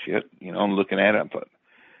like, shit, I'm looking at it. I thought,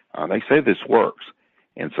 they say this works.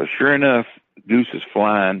 And so sure enough, goose is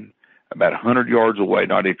flying about 100 yards away,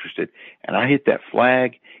 not interested. And I hit that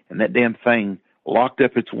flag, and that damn thing locked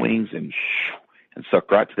up its wings and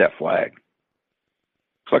sucked right to that flag.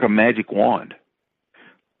 It's like a magic wand.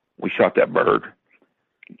 We shot that bird.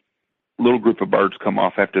 Little group of birds come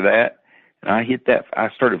off after that, and I hit that. I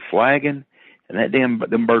started flagging, and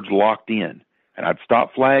them birds locked in. And I'd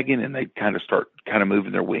stop flagging, and they'd kind of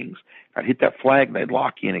moving their wings. I'd hit that flag, and they'd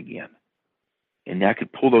lock in again. And I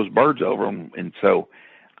could pull those birds over them. And so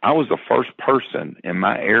I was the first person in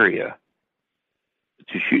my area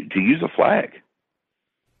to use a flag.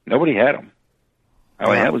 Nobody had them. I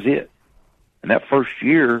mean, that was it. And that first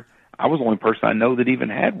year, I was the only person I know that even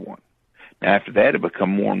had one. Now, after that, it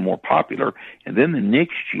became more and more popular. And then the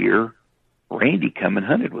next year, Randy come and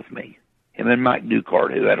hunted with me. Him and Mike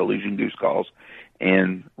Ducard, who had Illusion Goose Calls.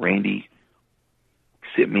 And Randy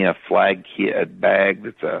sent me a flag kit, a bag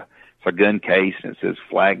it's a gun case, and it says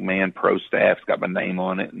Flagman Pro Staff. It's got my name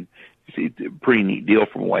on it, and it's a pretty neat deal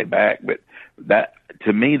from way back. But that,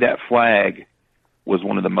 to me, that flag was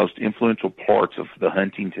one of the most influential parts of the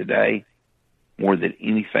hunting today, more than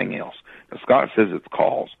anything else. Now, Scott says it's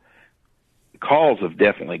calls. Calls have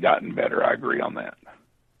definitely gotten better. I agree on that.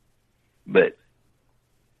 But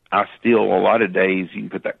I still, a lot of days, you can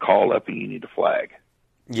put that call up and you need a flag.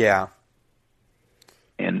 Yeah.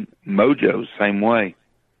 And Mojo's the same way.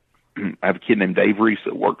 I have a kid named Dave Reese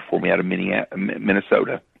that worked for me out of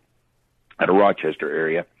Minnesota, out of Rochester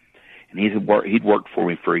area. And he'd worked for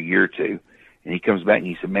me for a year or two. And he comes back and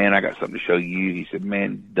he said, "Man, I got something to show you." He said,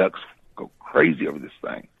 "Man, ducks go crazy over this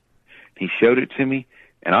thing." He showed it to me,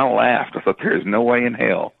 and I laughed. I thought, there is no way in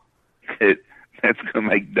hell that's going to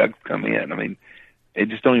make ducks come in. I mean, it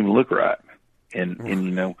just don't even look right. And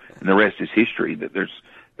and the rest is history. That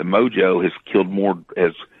the Mojo has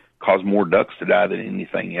caused more ducks to die than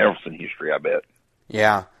anything else in history, I bet.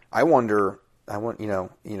 Yeah. I wonder,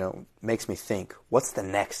 makes me think, what's the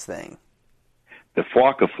next thing? The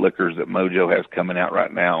flock of flickers that Mojo has coming out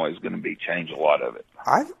right now is going to change a lot of it.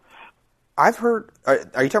 I've heard. Are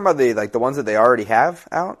you talking about the ones that they already have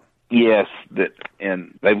out? Yes,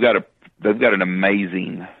 and they've got an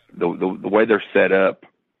amazing the way they're set up,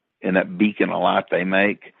 and that beacon of light they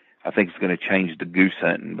make. I think it's going to change the goose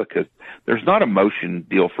hunting, because there's not a motion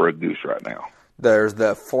deal for a goose right now. There's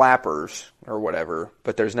the flappers or whatever,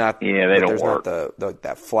 but there's not. Yeah, they don't work. Not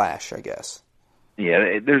that flash, I guess.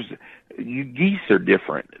 Yeah, geese are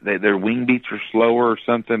different. Their wing beats are slower or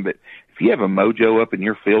something, but if you have a Mojo up in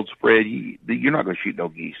your field spread, you're not going to shoot no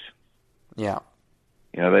geese. Yeah.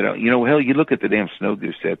 They don't. Hell, you look at the damn snow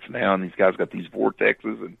goose sets now, and these guys got these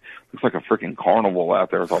vortexes, and it looks like a freaking carnival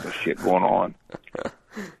out there with all this shit going on.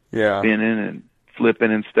 Yeah. Spinning and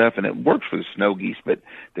flipping and stuff, and it works for the snow geese. But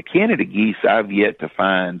the Canada geese, I've yet to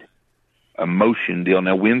find a motion deal.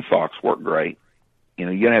 Now, windsocks work great. You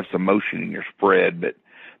got to have some motion in your spread, but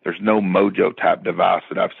there's no Mojo type device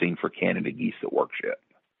that I've seen for Canada geese that works yet.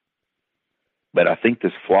 But I think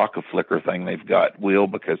this flock of flicker thing they've got will,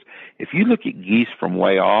 because if you look at geese from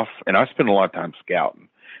way off, and I spend a lot of time scouting,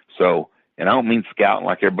 and I don't mean scouting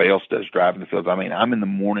like everybody else does, driving the fields. I mean, I'm in the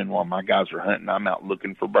morning while my guys are hunting, I'm out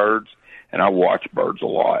looking for birds, and I watch birds a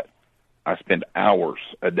lot. I spend hours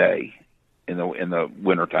a day in the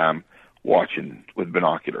wintertime watching with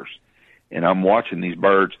binoculars. And I'm watching these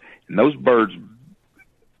birds, and those birds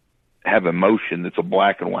have a motion that's a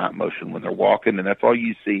black and white motion when they're walking, and that's all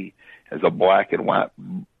you see is a black and white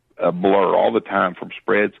blur all the time from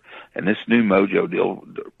spreads. And this new Mojo deal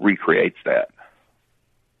recreates that.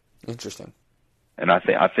 Interesting. And I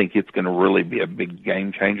think it's going to really be a big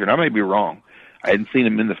game changer. And I may be wrong. I hadn't seen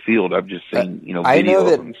them in the field. I've just seen video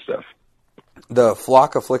of them and stuff. The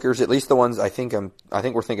flock of flickers, at least the ones I think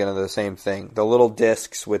we're thinking of the same thing. The little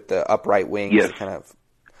discs with the upright wings, yes. Kind of.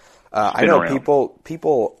 I know around.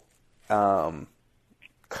 people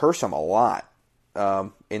curse them a lot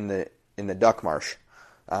in the duck marsh,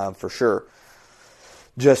 for sure.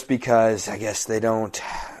 Just because I guess they don't.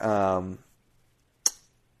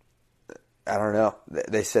 I don't know.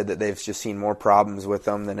 They said that they've just seen more problems with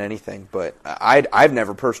them than anything. But I've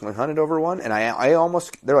never personally hunted over one, and I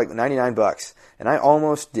almost, they're like $99, and I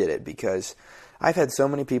almost did it because I've had so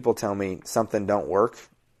many people tell me something don't work,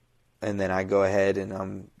 and then I go ahead and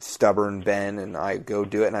I'm stubborn Ben, and I go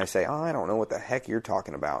do it, and I say, oh, I don't know what the heck you're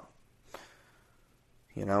talking about.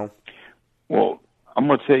 You know? Well, I'm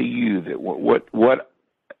going to tell you that what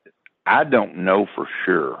I don't know for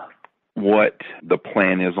sure what the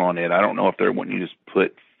plan is on it. I don't know if they're wanting you to just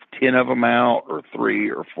put 10 of them out or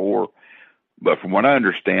 3 or 4. But from what I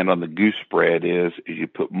understand on the goose spread is you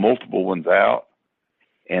put multiple ones out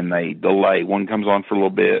and they delay. One comes on for a little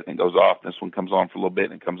bit and goes off. This one comes on for a little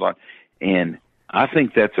bit and comes on. And I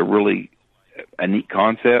think that's a neat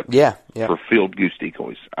concept for field goose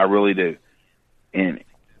decoys. I really do. And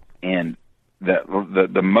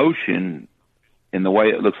the motion and the way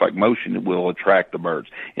it looks like motion will attract the birds.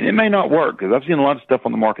 And it may not work because I've seen a lot of stuff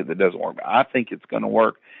on the market that doesn't work. But I think it's going to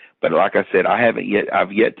work. But like I said, I've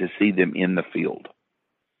yet to see them in the field.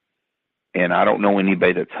 And I don't know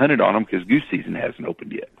anybody that's hunted on them because goose season hasn't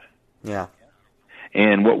opened yet. Yeah.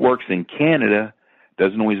 And what works in Canada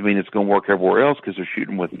doesn't always mean it's going to work everywhere else because they're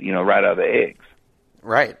shooting with, right out of the eggs.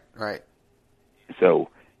 Right. So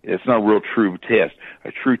it's not a real true test.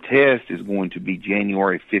 A true test is going to be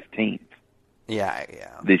January 15th. Yeah.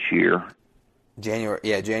 This year. January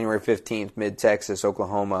 15th, mid-Texas,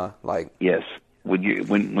 Oklahoma. Yes,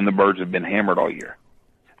 when the birds have been hammered all year.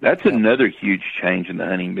 That's another huge change in the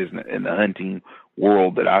hunting business, in the hunting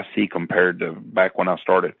world that I see compared to back when I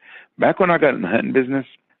started. Back when I got in the hunting business,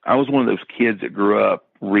 I was one of those kids that grew up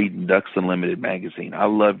reading Ducks Unlimited magazine. I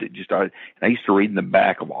loved it. I used to read in the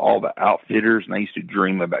back of all the outfitters, and I used to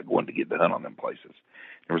dream about going to get the hunt on them places.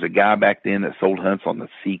 There was a guy back then that sold hunts on the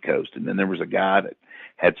seacoast, and then there was a guy that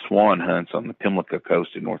had swan hunts on the Pimlico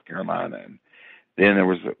coast in North Carolina. And then there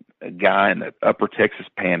was a guy in the upper Texas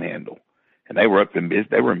panhandle, and they were in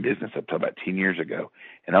business up to about 10 years ago.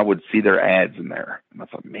 And I would see their ads in there. And I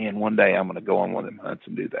thought, man, one day I'm going to go on one of them hunts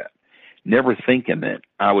and do that. Never thinking that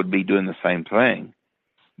I would be doing the same thing.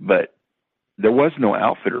 But there was no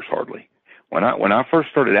outfitters hardly. When I first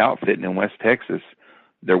started outfitting in West Texas,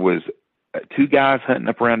 there was 2 guys hunting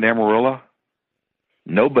up around Amarillo.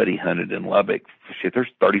 Nobody hunted in Lubbock. Shit, there's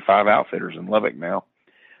 35 outfitters in Lubbock now.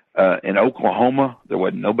 In Oklahoma, there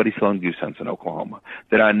wasn't nobody selling goose hunts in Oklahoma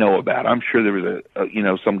that I know about. I'm sure there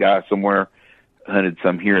was some guy somewhere hunted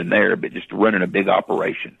some here and there, but just running a big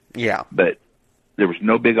operation. Yeah. But there was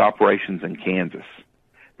no big operations in Kansas.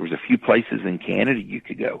 There was a few places in Canada you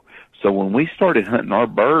could go. So when we started hunting our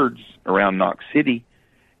birds around Knox City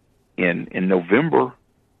in November,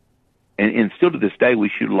 and still to this day, we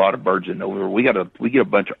shoot a lot of birds in November. We get a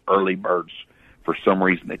bunch of early birds for some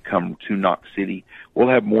reason that come to Knox City. We'll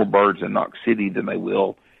have more birds in Knox City than they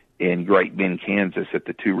will in Great Bend, Kansas at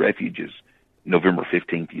the 2 refuges, November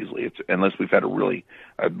 15th usually. It's unless we've had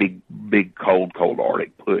a big cold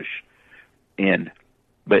Arctic push.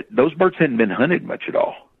 But those birds hadn't been hunted much at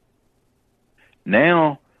all.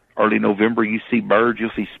 Now, early November, you see birds,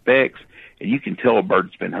 you'll see specks, and you can tell a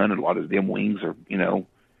bird's been hunted. A lot of them wings are,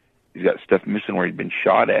 he's got stuff missing where he's been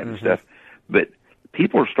shot at and stuff. But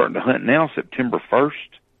people are starting to hunt now, September 1st,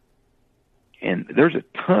 and there's a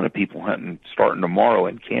ton of people hunting starting tomorrow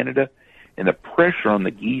in Canada, and the pressure on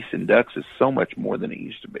the geese and ducks is so much more than it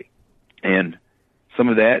used to be. And some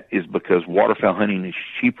of that is because waterfowl hunting is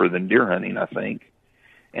cheaper than deer hunting, I think.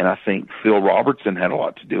 And I think Phil Robertson had a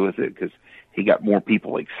lot to do with it because he got more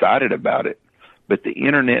people excited about it. But the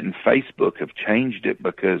internet and Facebook have changed it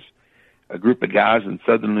because a group of guys in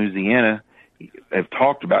southern Louisiana have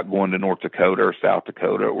talked about going to North Dakota or South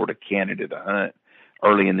Dakota or to Canada to hunt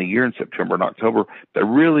early in the year in September and October. They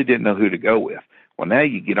really didn't know who to go with. Well, now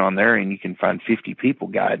you get on there and you can find 50 people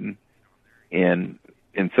guiding in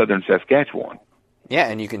southern Saskatchewan. Yeah,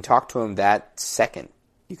 and you can talk to them that second.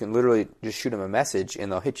 You can literally just shoot them a message, and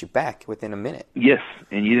they'll hit you back within a minute. Yes,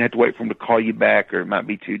 and you didn't have to wait for them to call you back, or it might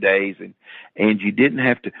be 2 days, and you didn't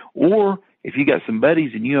have to. Or if you got some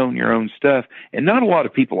buddies and you own your own stuff, and not a lot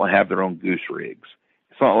of people have their own goose rigs.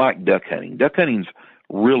 It's not like duck hunting. Duck hunting's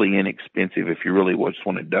really inexpensive if you really just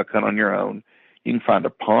want to duck hunt on your own. You can find a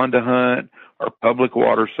pond to hunt or public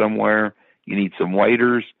water somewhere. You need some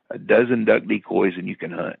waders, a dozen duck decoys, and you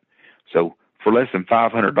can hunt. So for less than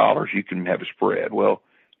 $500, you can have a spread. Well,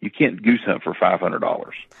 you can't goose hunt for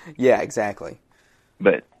 $500. Yeah, exactly.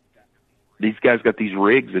 But these guys got these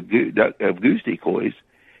rigs of goose decoys,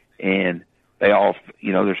 and they all,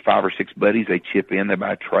 there's 5 or 6 buddies. They chip in, they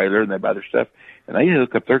buy a trailer, and they buy their stuff, and they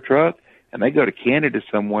hook up their truck, and they go to Canada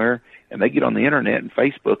somewhere, and they get on the internet and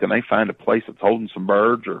Facebook, and they find a place that's holding some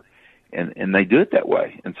birds, and they do it that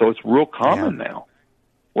way. And so it's real common now.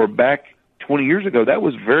 Where back 20 years ago, that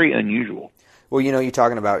was very unusual. Well, you're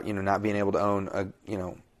talking about, not being able to own a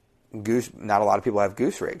goose. Not a lot of people have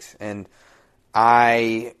goose rigs. And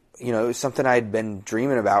it was something I'd been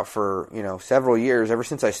dreaming about for, several years, ever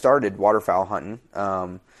since I started waterfowl hunting,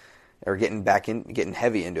 or getting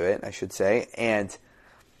heavy into it, I should say. And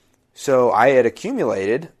so I had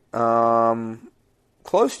accumulated,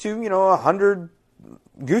 close to, 100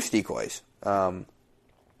 goose decoys. It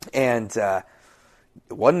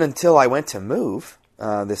wasn't until I went to move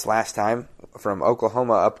this last time from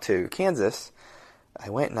Oklahoma up to Kansas, I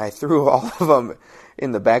went and I threw all of them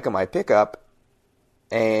in the back of my pickup,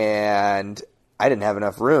 and I didn't have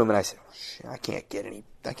enough room. And I said, I can't get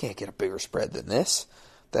a bigger spread than this.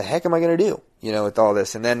 The heck am I going to do? With all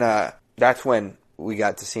this. And then that's when we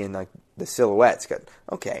got to seeing like the silhouettes.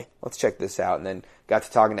 Okay, let's check this out. And then got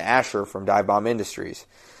to talking to Asher from Dive Bomb Industries,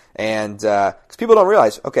 and because people don't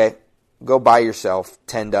realize, okay, go buy yourself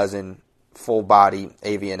 10 dozen full body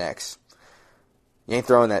AVNX. You ain't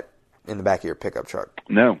throwing that in the back of your pickup truck.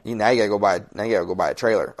 No. Now you gotta go buy a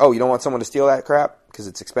trailer. Oh, you don't want someone to steal that crap because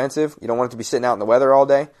it's expensive? You don't want it to be sitting out in the weather all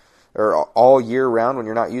day or all year round when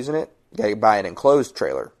you're not using it? You gotta buy an enclosed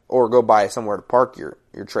trailer or go buy somewhere to park your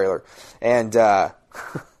trailer. And yeah,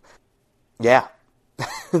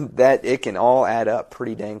 that it can all add up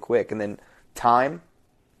pretty dang quick. And then time,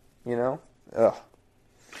 ugh.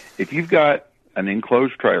 If you've got an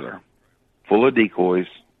enclosed trailer full of decoys,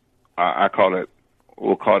 we'll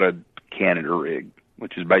call it a Canada rig,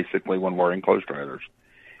 which is basically one of our enclosed trailers.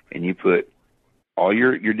 And you put all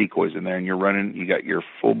your decoys in there, and you got your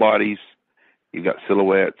full bodies, you've got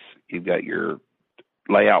silhouettes, you've got your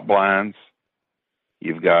layout blinds,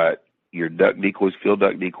 you've got your duck decoys, field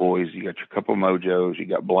duck decoys, you got your couple of mojos, you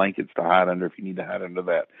got blankets to hide under if you need to hide under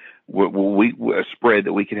that. A spread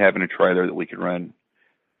that we could have in a trailer that we could run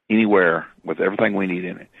anywhere with everything we need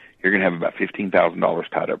in it. You're going to have about $15,000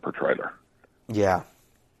 tied up per trailer. Yeah.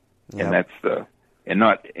 Yep.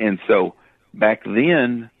 And so back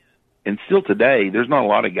then, and still today, there's not a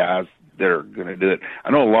lot of guys that are going to do it.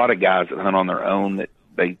 I know a lot of guys that hunt on their own that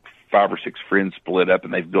 5 or 6 friends split up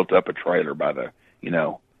and they've built up a trailer by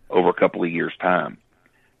over a couple of years' time.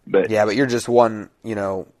 But you're just one,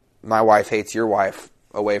 my wife hates your wife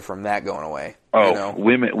away from that going away. Oh,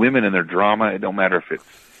 women and their drama. It don't matter if it's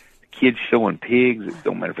kids showing pigs. It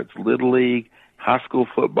don't matter if it's little league, high school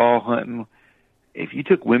football, hunting. If you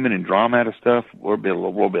took women and drama out of stuff, world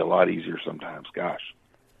will be a lot easier sometimes. Gosh.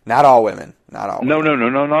 Not all women. Not all. No,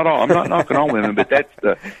 not all. I'm not knocking all women, but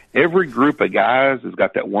that's every group of guys has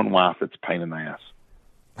got that one wife that's a pain in the ass.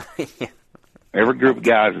 Yeah. Every group of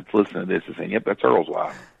guys that's listening to this is saying, "Yep, that's Earl's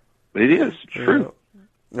wife." But it is true.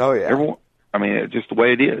 Oh yeah. Everyone. I mean, it's just the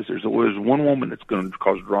way it is. There's one woman that's going to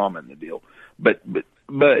cause drama in the deal. But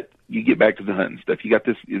you get back to the hunting stuff. You got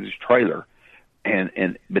this trailer,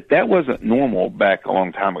 but that wasn't normal back a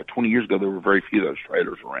long time ago. 20 years ago, there were very few of those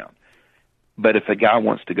trailers around. But if a guy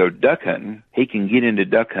wants to go duck hunting, he can get into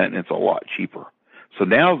duck hunting. It's a lot cheaper. So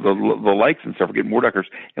now the lakes and stuff are getting more duckers,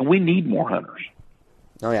 and we need more hunters.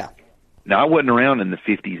 Oh yeah. Now I wasn't around in the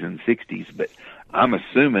 50s and 60s, but I'm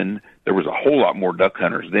assuming there was a whole lot more duck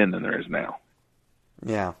hunters then than there is now.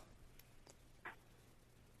 Yeah.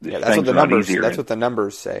 That's what the numbers. That's what the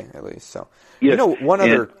numbers say, at least. So, yes. One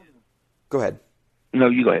other. Go ahead. No,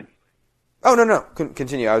 you go ahead. Oh no,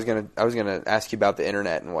 continue. I was gonna ask you about the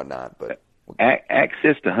internet and whatnot, but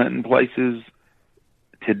access to hunting places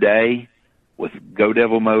today with Go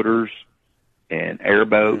Devil motors and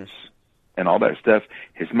airboats and all that stuff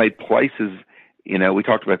has made places. We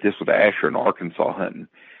talked about this with Asher in Arkansas hunting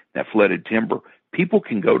that flooded timber. People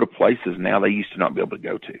can go to places now they used to not be able to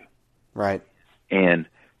go to. Right. And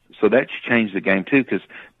so that's changed the game too, because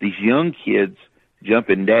these young kids jump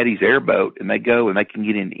in daddy's airboat and they go and they can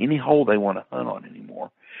get in any hole they want to hunt on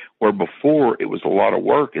anymore. Where before it was a lot of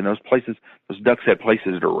work, and those ducks had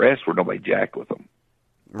places to rest where nobody jacked with them.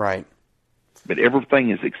 Right. But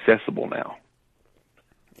everything is accessible now.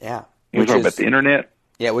 Yeah. We're talking about the internet.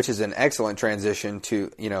 Yeah, which is an excellent transition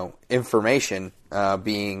to, information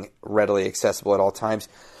being readily accessible at all times.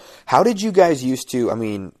 How did you guys used to,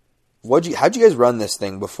 how'd you guys run this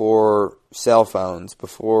thing before cell phones,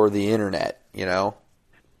 before the internet,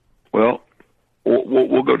 Well,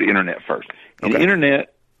 we'll go to internet first. Okay. The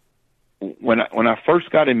internet, when I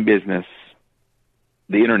first got in business,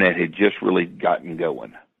 the internet had just really gotten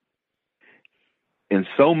going. And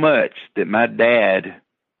so much that my dad,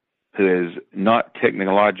 who is not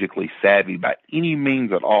technologically savvy by any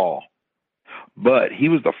means at all, but he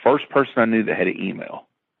was the first person I knew that had an email.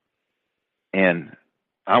 And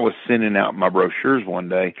I was sending out my brochures one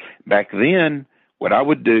day. Back then, what I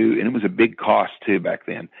would do, and it was a big cost too back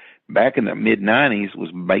then, back in the mid-'90s,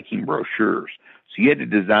 was making brochures. So you had to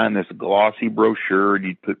design this glossy brochure, and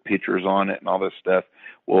you'd put pictures on it and all this stuff.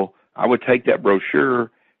 Well, I would take that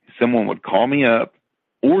brochure, someone would call me up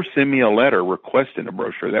or send me a letter requesting a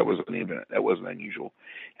brochure. That wasn't unusual.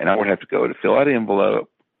 And I would have to go to fill out an envelope,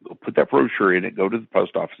 put that brochure in it, go to the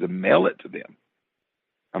post office and mail it to them.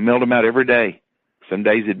 I mailed them out every day. Some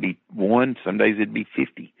days it'd be 1, some days it'd be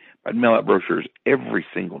 50. I'd mail out brochures every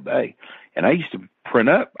single day. And I used to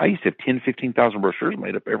I used to have 10, 15,000 brochures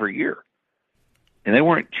made up every year. And they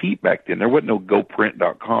weren't cheap back then. There wasn't no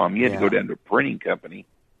GoPrint.com. You had to go down to a printing company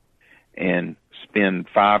and spend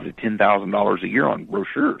 $5,000 to $10,000 a year on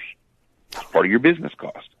brochures. It's part of your business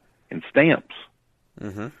cost. And stamps.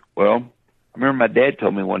 Mm-hmm. Well, I remember my dad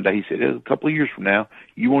told me one day, he said, a couple of years from now,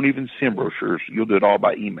 you won't even send brochures. You'll do it all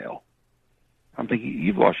by email. I'm thinking,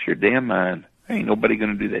 you've lost your damn mind. Ain't nobody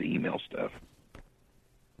going to do that email stuff.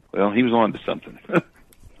 Well, he was on to something.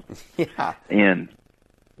 Yeah. And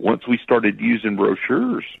once we started using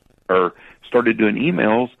brochures or started doing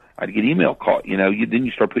emails, I'd get email call. Then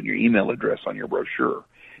you start putting your email address on your brochure.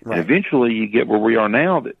 Right. And eventually you get where we are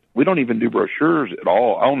now that we don't even do brochures at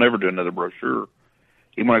all. I'll never do another brochure.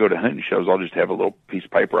 Even when I go to hunting shows, I'll just have a little piece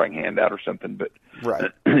of paper I can hand out or something. But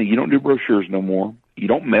you don't do brochures no more. You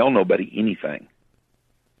don't mail nobody anything.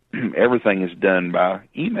 Everything is done by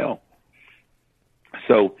email.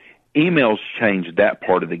 So emails changed that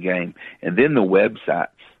part of the game. And then the websites,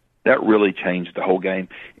 that really changed the whole game.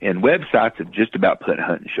 And websites have just about put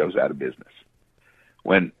hunting shows out of business.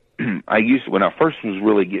 When I first was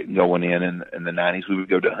really getting going in the 90s, we would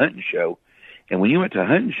go to a hunting show. And when you went to a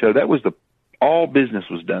hunting show, that was all business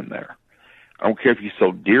was done there. I don't care if you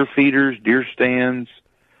sold deer feeders, deer stands,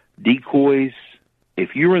 decoys.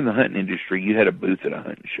 If you were in the hunting industry, you had a booth at a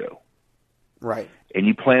hunting show. Right. And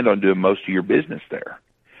you planned on doing most of your business there.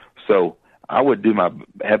 So I would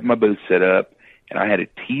have my booth set up, and I had a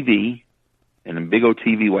TV, and a big old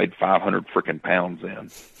TV weighed 500 freaking pounds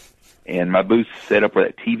in. And my booth set up where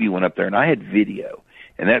that TV went up there, and I had video.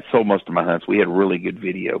 And that sold most of my hunts. We had really good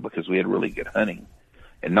video because we had really good hunting.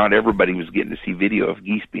 And not everybody was getting to see video of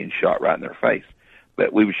geese being shot right in their face.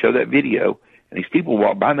 But we would show that video, and these people would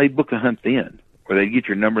walk by, and they'd book a hunt then. Or they'd get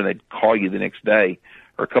your number, and they'd call you the next day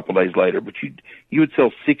or a couple of days later. But you would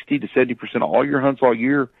sell 60 to 70% of all your hunts all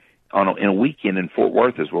year in a weekend in Fort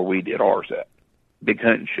Worth is where we did ours at. Big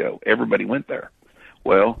hunting show. Everybody went there.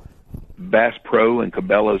 Well, Bass Pro and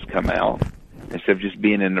Cabela's come out. Instead of just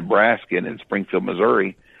being in Nebraska and in Springfield,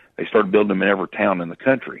 Missouri, they started building them in every town in the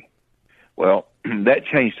country. Well, that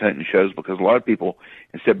changed hunting shows because a lot of people,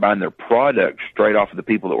 instead of buying their product straight off of the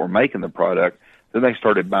people that were making the product, then they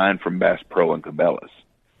started buying from Bass Pro and Cabela's.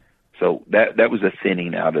 So that was a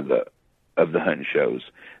thinning out of the hunting shows.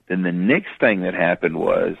 Then the next thing that happened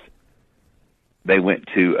was they went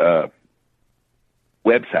to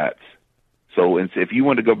websites. So if you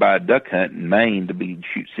wanted to go buy a duck hunt in Maine to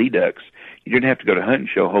shoot sea ducks, you didn't have to go to a hunting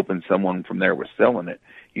show hoping someone from there was selling it.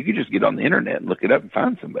 You could just get on the internet and look it up and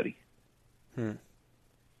find somebody. And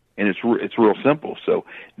it's real simple. So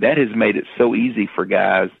that has made it so easy for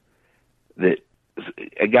guys that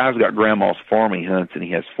a guy's got grandma's farm he hunts, and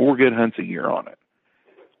he has 4 good hunts a year on it.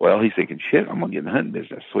 Well, he's thinking, shit, I'm going to get in the hunting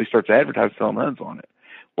business. So he starts advertising selling hunts on it.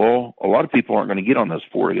 Well, a lot of people aren't going to get on those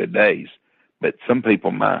 4 good days, but some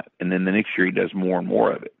people might. And then the next year he does more and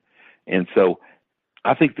more of it. And so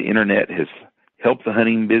I think the internet has helped the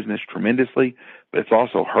hunting business tremendously, but it's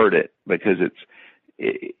also hurt it because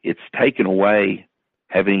it's taken away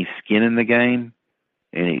having any skin in the game,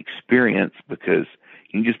 any experience, because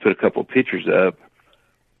you can just put a couple of pictures up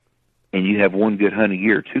and you have 1 good hunt a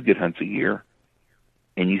year, 2 good hunts a year,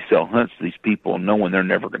 and you sell hunts to these people knowing they're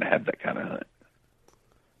never going to have that kind of hunt.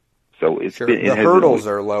 So it's sure. The hurdles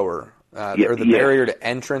are lower, or the barrier to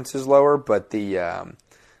entrance is lower, but I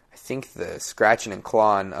think the scratching and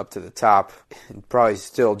clawing up to the top probably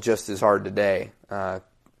still just as hard today.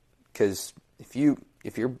 Because if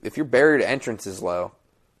your barrier to entrance is low,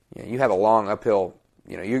 you have a long uphill.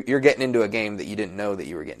 You're getting into a game that you didn't know that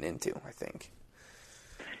you were getting into, I think.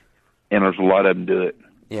 And there's a lot of them do it.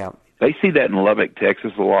 Yeah. They see that in Lubbock,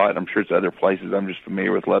 Texas a lot. I'm sure it's other places. I'm just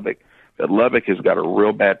familiar with Lubbock. But Lubbock has got a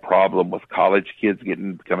real bad problem with college kids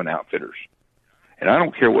becoming outfitters. And I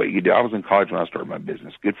don't care what you do. I was in college when I started my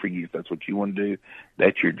business. Good for you if that's what you want to do.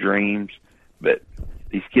 That's your dreams. But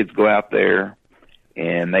these kids go out there,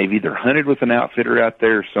 and they've either hunted with an outfitter out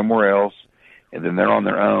there or somewhere else, and then they're on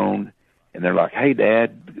their own, and they're like, hey,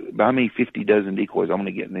 Dad, buy me 50 dozen decoys. I'm going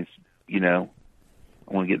to get in this,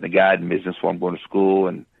 I want to get in the guiding business while I'm going to school.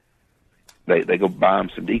 And they go buy them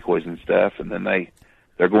some decoys and stuff, and then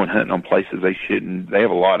they're going hunting on places they shouldn't. They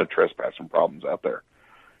have a lot of trespassing problems out there.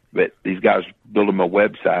 But these guys build them a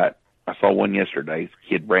website. I saw one yesterday. This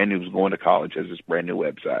kid brand new was going to college, has this brand new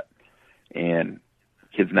website, and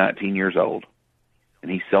kid's 19 years old,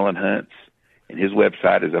 and he's selling hunts, and his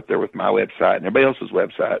website is up there with my website and everybody else's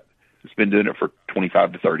website. It's been doing it for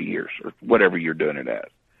 25 to 30 years, or whatever you're doing it as.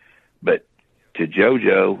 But to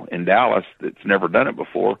JoJo in Dallas that's never done it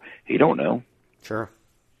before, he don't know. Sure.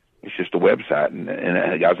 It's just a website, and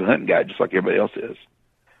a guy's a hunting guy just like everybody else is.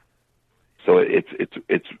 So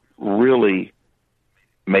it's really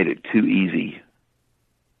made it too easy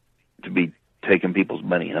to be taking people's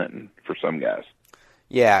money hunting for some guys.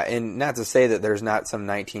 Yeah, and not to say that there's not some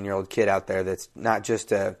 19-year-old kid out there that's not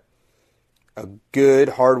just a good,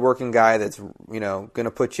 hard-working guy that's, going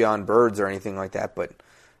to put you on birds or anything like that, but,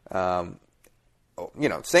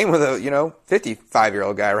 same with a,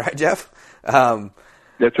 55-year-old guy, right, Jeff?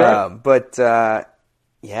 That's right.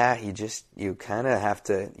 Yeah, you kind of have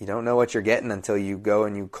to, you don't know what you're getting until you go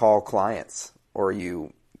and you call clients or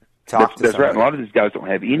you talk to That's somebody. right. A lot of these guys don't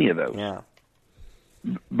have any of those. Yeah.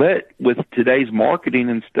 But with today's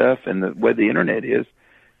marketing and stuff and the way the internet is,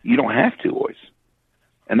 you don't have to always.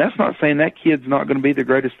 And that's not saying that kid's not going to be the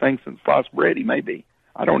greatest thing since sliced bread. He may be.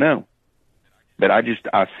 I don't know. But I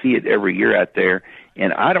see it every year out there,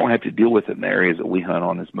 and I don't have to deal with it in the areas that we hunt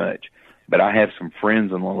on as much. But I have some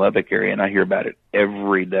friends in the Lubbock area, and I hear about it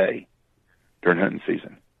every day during hunting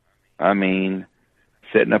season. I mean,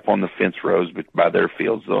 setting up on the fence rows by their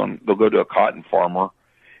fields. They'll go to a cotton farmer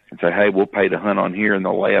and say, hey, we'll pay to hunt on here, and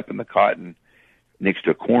they'll lay up in the cotton next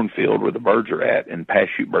to a cornfield where the birds are at and pass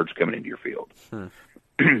shoot birds coming into your field.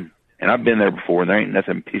 And I've been there before, and there ain't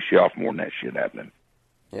nothing piss you off more than that shit happening.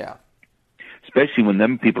 Yeah. Especially when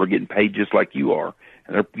them people are getting paid just like you are,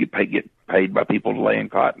 and they're get paid by people to lay in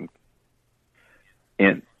cotton.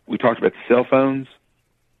 And we talked about the cell phones.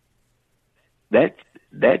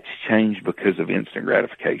 That's changed because of instant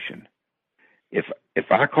gratification.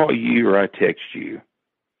 If I call you or I text you,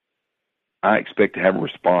 I expect to have a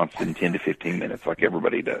response in 10 to 15 minutes like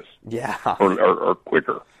everybody does. Yeah. Or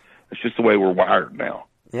quicker. It's just the way we're wired now.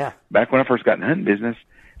 Yeah. Back when I first got in the hunting business,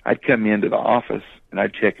 I'd come into the office and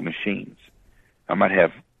I'd check machines. I might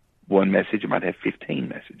have one message, I might have 15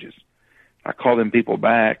 messages. I call them people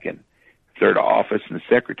back, and if they're at the office and the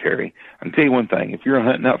secretary, I can tell you one thing, if you're a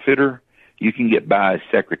hunting outfitter, you can get by as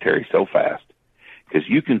secretary so fast. Because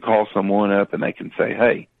you can call someone up and they can say,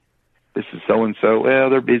 hey, this is so-and-so. Well,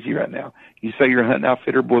 they're busy right now. You say you're a hunting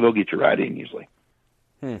outfitter, boy, they'll get you right in usually.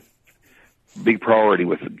 Big priority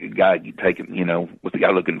with the guy with the guy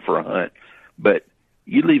looking for a hunt. But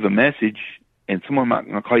you leave a message and someone might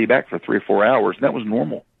call you back for 3 or 4 hours, and that was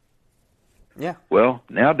normal. Yeah. Well,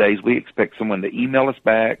 nowadays we expect someone to email us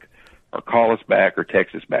back or call us back or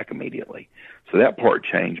text us back immediately. So that part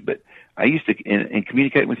changed. But I used to, in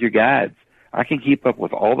communicating with your guides, I can keep up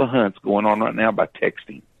with all the hunts going on right now by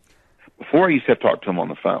texting. Before I used to have to talk to them on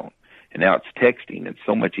the phone, and now it's texting. It's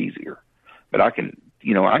so much easier. But I can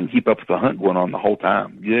keep up with the hunt going on the whole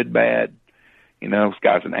time, good, bad. This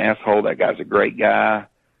guy's an asshole. That guy's a great guy.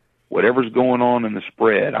 Whatever's going on in the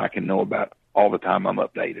spread, I can know about all the time. I'm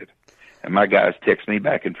updated. And my guys text me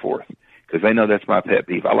back and forth because they know that's my pet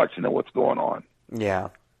peeve. I like to know what's going on. Yeah.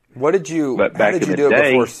 How did you do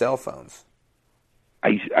it before cell phones?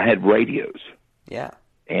 I had radios. Yeah.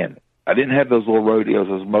 And I didn't have those little radios,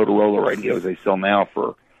 those Motorola radios they sell now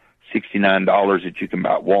for $69 that you can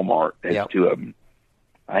buy at Walmart. There's two of them.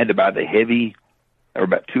 I had to buy the heavy. They were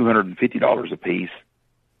about $250 a piece.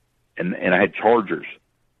 And I had chargers.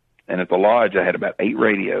 And at the lodge, I had about 8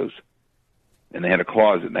 radios. And they had a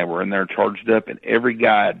closet, and they were in there charged up. And every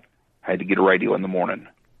guide had to get a radio in the morning.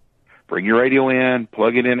 Bring your radio in,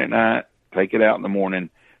 plug it in at night, take it out in the morning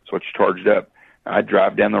so it's charged up. I'd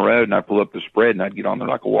drive down the road, and I'd pull up the spread, and I'd get on there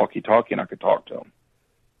like a walkie-talkie, and I could talk to them.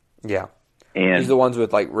 Yeah. And these are the ones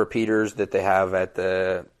with, like, repeaters that they have at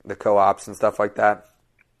the co-ops and stuff like that?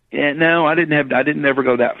 Yeah, no, I didn't ever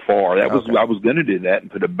go that far. I was going to do that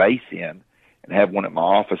and put a base in and have one at my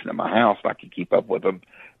office and at my house so I could keep up with them.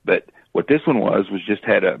 But what this one was just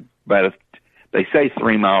had they say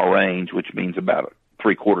 3 mile range, which means about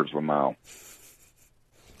 3/4 of a mile.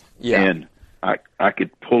 Yeah. And I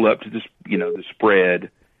could pull up to this, the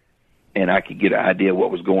spread, and I could get an idea of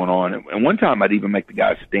what was going on. And one time I'd even make the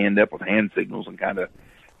guys stand up with hand signals and kind of,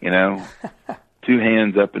 2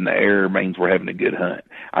 hands up in the air means we're having a good hunt.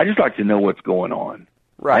 I just like to know what's going on.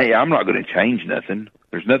 Right. Hey, I'm not going to change nothing.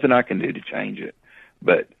 There's nothing I can do to change it.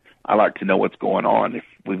 But I like to know what's going on. If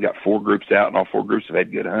we've got 4 groups out and all 4 groups have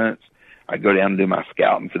had good hunts, I'd go down and do my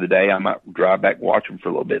scouting for the day. I might drive back, watch them for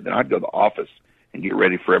a little bit. Then I'd go to the office and get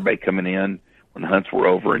ready for everybody coming in when the hunts were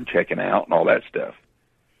over and checking out and all that stuff.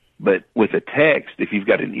 But with a text, if you've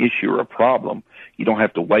got an issue or a problem, you don't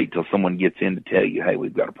have to wait till someone gets in to tell you, hey,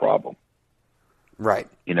 we've got a problem. Right.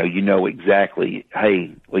 You know exactly,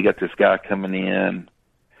 hey, we got this guy coming in,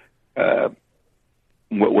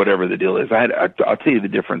 whatever the deal is. I'll tell you the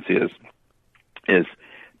difference is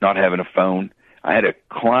not having a phone. I had a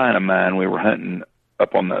client of mine, we were hunting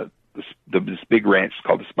up on this big ranch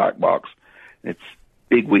called the Spike Box. It's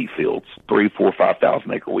big wheat fields, 3, 4,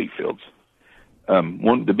 5,000 acre wheat fields.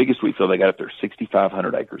 The biggest wheat field they got up there,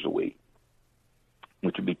 6,500 acres of wheat,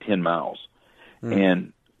 which would be 10 miles.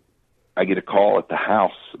 And I get a call at the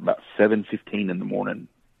house about 7:15 in the morning.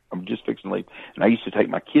 I'm just fixing to leave. And I used to take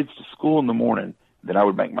my kids to school in the morning, then I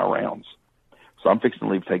would make my rounds. So I'm fixing to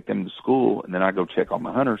leave, take them to school, and then I go check on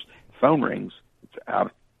my hunters. Phone rings. It's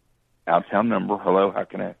out of town number. Hello, how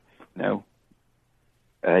can I? No.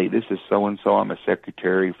 Hey, this is so-and-so. I'm a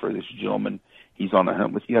secretary for this gentleman. He's on a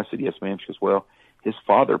hunt with you. I said, yes, ma'am. She goes, well, his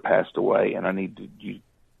father passed away, and I need you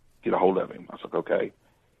get a hold of him. I was like, okay.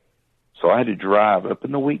 So I had to drive up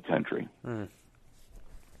in the wheat country,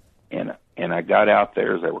 and I got out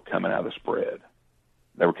there as they were coming out of the spread.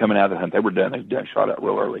 They were coming out of the hunt. They were done. They done shot out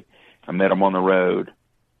real early. I met him on the road,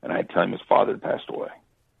 and I had to tell him his father had passed away.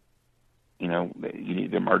 You know, you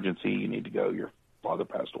need the emergency. You need to go. Your father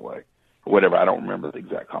passed away. Or whatever. I don't remember the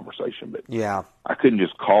exact conversation, but yeah, I couldn't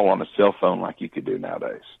just call on a cell phone like you could do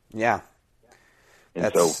nowadays. Yeah.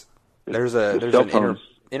 And there's an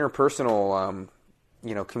interpersonal,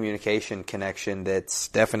 communication connection that's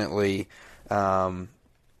definitely not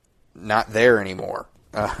there anymore.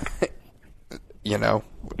 No,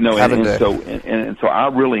 and so I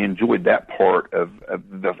really enjoyed that part or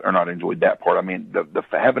not enjoyed that part. I mean, the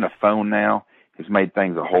having a phone now has made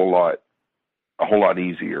things a whole lot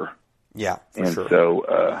easier. Yeah, for and sure.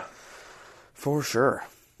 So, for sure,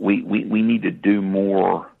 we need to do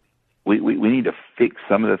more. We need to fix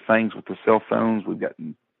some of the things with the cell phones.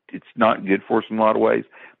 It's not good for us in a lot of ways,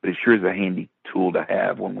 but it sure is a handy tool to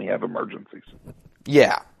have when we have emergencies.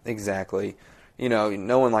 Yeah, exactly.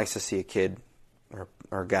 No one likes to see a kid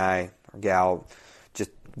or guy or gal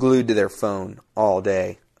just glued to their phone all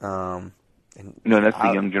day. No, that's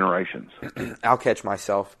the young generations. I'll catch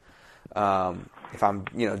myself if I'm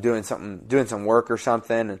doing some work or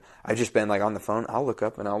something, and I've just been on the phone. I'll look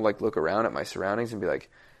up and I'll look around at my surroundings and be like,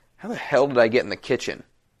 how the hell did I get in the kitchen?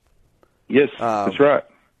 Yes, that's right.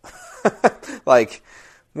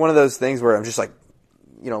 One of those things where I'm just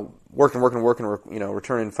working,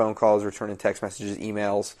 returning phone calls, returning text messages,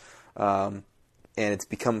 emails, and it's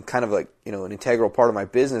become kind of an integral part of my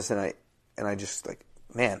business, and I just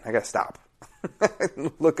man, I gotta stop.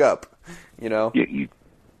 Look up,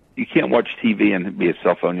 You can't watch TV and be a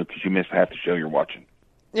cell phone because you miss half the show you're watching.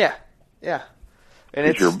 Yeah, and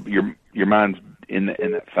it's your mind's in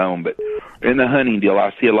that phone. But in the hunting deal,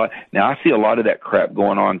 I see a lot. Now I see a lot of that crap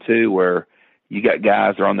going on too, where you got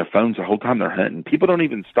guys that are on their phones the whole time they're hunting. People don't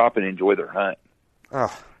even stop and enjoy their hunt.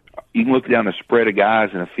 Oh. You can look down a spread of guys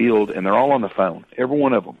in a field, and they're all on the phone. Every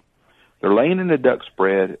one of them. They're laying in a duck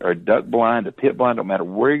spread or a duck blind, a pit blind, no matter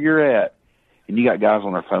where you're at, and you got guys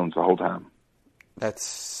on their phones the whole time.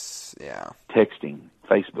 Yeah. Texting,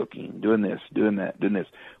 Facebooking, doing this, doing that, doing this.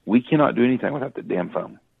 We cannot do anything without the damn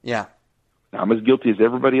phone. Yeah. Now, I'm as guilty as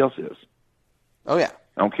everybody else is. Oh, yeah.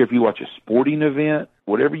 I don't care if you watch a sporting event,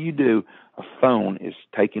 whatever you do, a phone is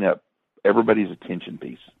taking up everybody's attention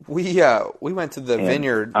piece. We went to the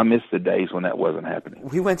vineyard. I miss the days when that wasn't happening.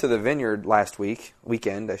 We went to the vineyard last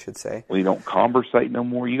weekend, I should say. We don't conversate no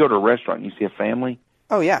more. You go to a restaurant and you see a family.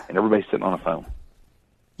 Oh, yeah. And everybody's sitting on a phone.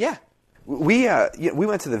 Yeah. We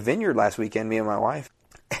went to the vineyard last weekend, me and my wife,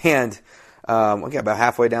 and we got about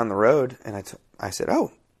halfway down the road, and I said,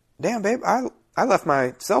 "Oh, damn, babe, I left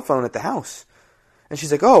my cell phone at the house," and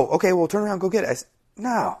she's like, "Oh, okay, well, turn around, go get it." I said,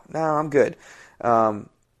 "No, I'm good,"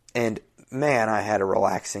 and man, I had a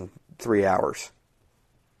relaxing 3 hours,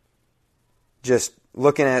 just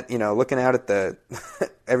looking out at the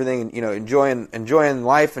everything, enjoying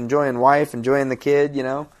life, enjoying wife, enjoying the kid,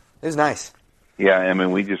 it was nice. Yeah, I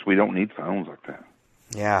mean, we don't need phones like that.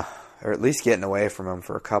 Yeah, or at least getting away from them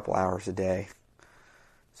for a couple hours a day.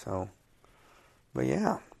 So, but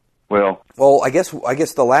yeah. Well, I guess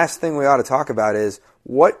the last thing we ought to talk about is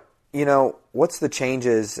what's the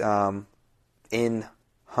changes in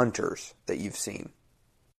hunters that you've seen?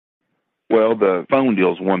 Well, the phone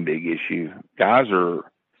deal is one big issue. Guys are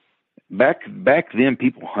back then.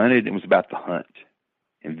 People hunted. It was about the hunt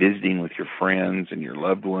and visiting with your friends and your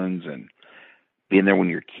loved ones and being there when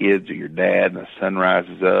your kids or your dad and the sun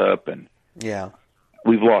rises up. And Yeah.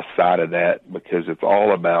 We've lost sight of that because it's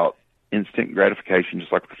all about instant gratification,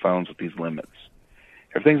 just like the phones with these limits.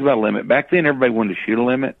 Everything's about a limit. Back then, everybody wanted to shoot a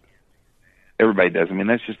limit. Everybody does. I mean,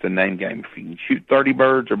 that's just a name game. If you can shoot 30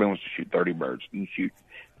 birds, everybody wants to shoot 30 birds. You can shoot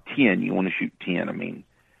 10, you want to shoot 10. I mean,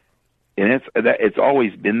 and it's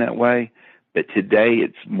always been that way. But today,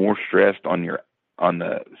 it's more stressed on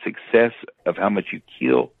the success of how much you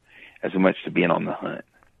kill, as much to being on the hunt.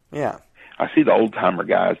 Yeah. I see the old timer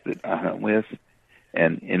guys that I hunt with,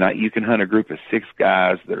 and you can hunt a group of 6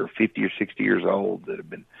 guys that are 50 or 60 years old that have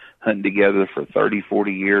been hunting together for 30,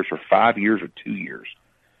 40 years, or 5 years, or 2 years.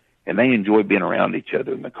 And they enjoy being around each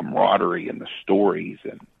other and the camaraderie and the stories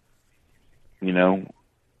and, you know,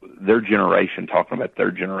 their generation, talking about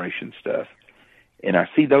their generation stuff. And I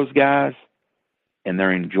see those guys, and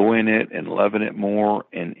they're enjoying it and loving it more,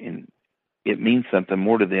 and it means something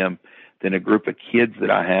more to them than a group of kids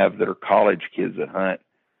that I have that are college kids that hunt.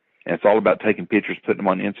 And it's all about taking pictures, putting them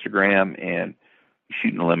on Instagram, and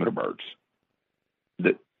shooting a limit of birds.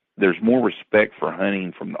 There's more respect for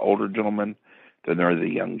hunting from the older gentlemen than there are the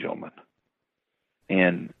young gentlemen.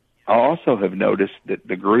 And I also have noticed that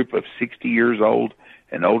the group of 60 years old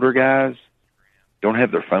and older guys don't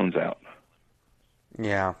have their phones out.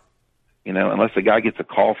 Yeah. You know, unless a guy gets a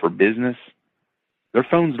call for business, their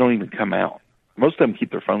phones don't even come out. Most of them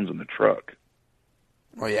keep their phones in the truck.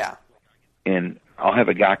 Oh, yeah. And I'll have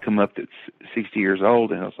a guy come up that's 60 years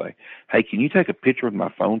old, and he'll say, "Hey, can you take a picture with my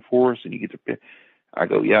phone for us?" And you get the picture. I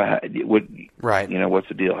go, "Yeah, right. You know, what's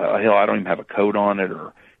the deal? Hell, I don't even have a code on it,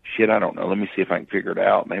 or shit, I don't know. Let me see if I can figure it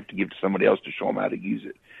out." And they have to give it to somebody else to show them how to use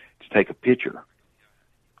it to take a picture.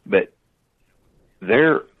 But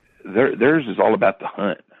theirs is all about the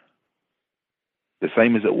hunt, the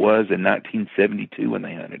same as it was in 1972 when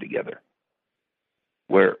they hunted together,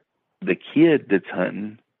 where the kid that's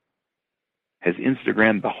hunting has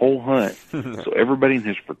Instagrammed the whole hunt, so everybody in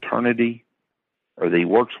his fraternity or that he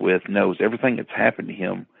works with knows everything that's happened to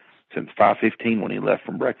him since 5:15 when he left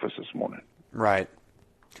from breakfast this morning. Right.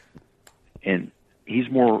 And he's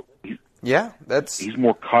more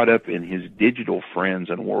caught up in his digital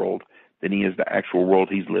friends and world than he is the actual world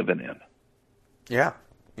he's living in. Yeah.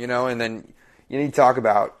 You know, and then you need to talk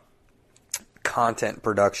about content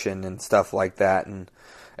production and stuff like that, and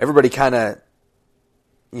everybody kind of,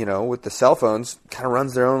 you know, with the cell phones, kind of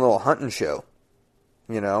runs their own little hunting show,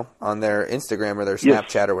 you know, on their Instagram or their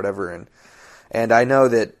Snapchat, yes, or whatever. And I know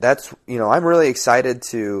that's, you know, I'm really excited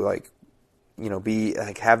to, like, you know,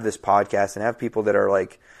 have this podcast and have people that are,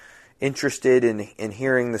 like, interested in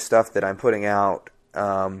hearing the stuff that I'm putting out.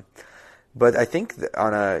 But I think that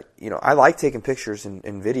I like taking pictures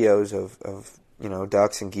and videos of, you know,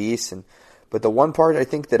 ducks and geese. But the one part I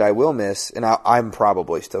think that I will miss, and I'm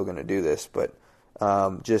probably still going to do this, but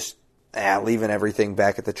just leaving everything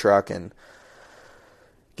back at the truck and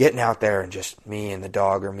getting out there and just me and the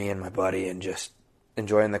dog or me and my buddy and just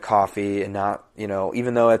enjoying the coffee and not, you know,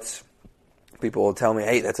 even though people will tell me,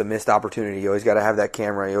 hey, that's a missed opportunity. You always got to have that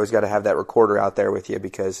camera. You always got to have that recorder out there with you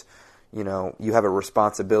because, you know, you have a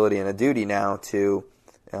responsibility and a duty now to,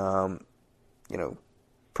 you know,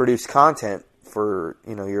 produce content for,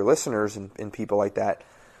 you know, your listeners and people like that.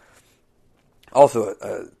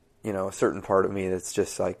 Also, you know, a certain part of me that's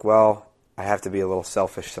just like, well, I have to be a little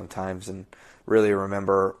selfish sometimes and really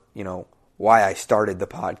remember, you know, why I started the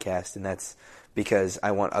podcast. And that's because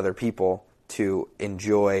I want other people to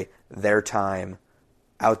enjoy their time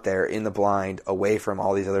out there in the blind away from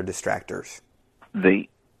all these other distractors. The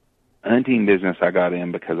hunting business I got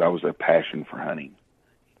in because I was a passion for hunting.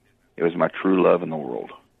 It was my true love in the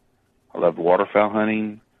world. I love waterfowl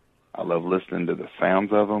hunting. I love listening to the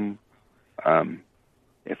sounds of them.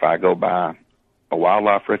 If I go by a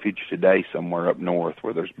wildlife refuge today somewhere up north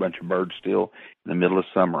where there's a bunch of birds still, in the middle of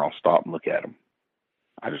summer, I'll stop and look at them.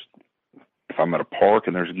 If I'm at a park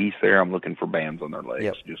and there's geese there, I'm looking for bands on their legs,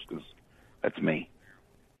 yep, just because that's me.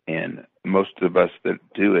 And most of us that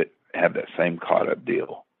do it have that same caught-up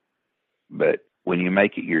deal. But when you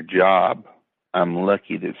make it your job, I'm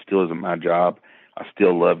lucky that it still isn't my job. I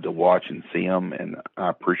still love to watch and see them, and I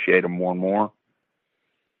appreciate them more and more.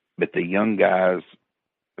 But the young guys,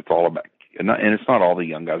 it's all about, and it's not all the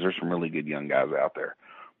young guys. There's some really good young guys out there.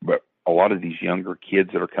 But a lot of these younger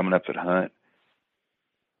kids that are coming up that hunt,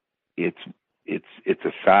 it's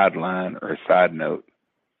a sideline or a side note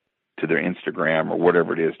to their Instagram or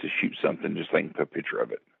whatever it is to shoot something just so they can put a picture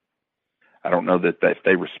of it. I don't know that if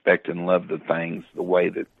they respect and love the things the way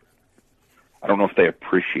that, I don't know if they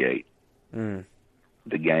appreciate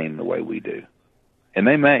the game the way we do. And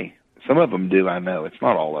they may. Some of them do, I know. It's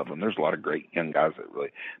not all of them. There's a lot of great young guys that really,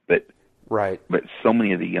 but right. But so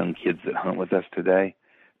many of the young kids that hunt with us today,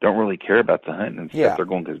 don't really care about the hunting and stuff. Yeah. They're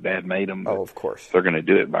going because Dad made them. Oh, of course. If they're going to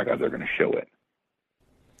do it, by God, they're going to show it.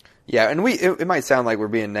 Yeah, and it might sound like we're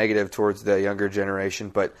being negative towards the younger generation,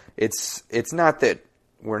 but it's not that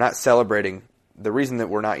we're not celebrating. The reason that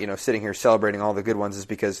we're not, sitting here celebrating all the good ones is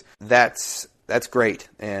because that's great,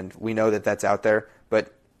 and we know that that's out there.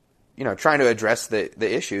 But trying to address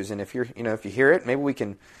the issues, and if you hear it, maybe we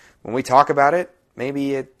can, when we talk about it,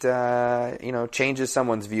 maybe it changes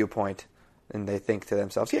someone's viewpoint, and they think to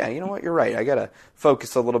themselves, yeah, you know what, you're right. I gotta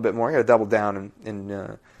focus a little bit more. I gotta double down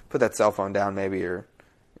and put that cell phone down, maybe, or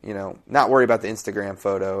not worry about the Instagram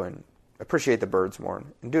photo and appreciate the birds more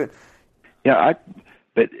and do it. Yeah,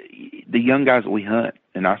 but the young guys that we hunt,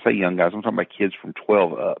 and I say young guys, I'm talking about kids from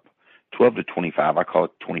 12 up, 12 to 25. I call a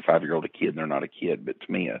 25-year-old a kid, and they're not a kid, but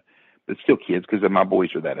to me, but still kids because my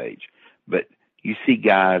boys are that age. But you see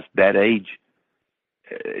guys that age,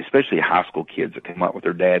 especially high school kids that come out with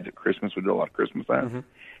their dads at Christmas. We do a lot of Christmas hunts,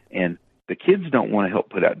 and the kids don't want to help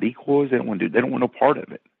put out decoys. They don't want no part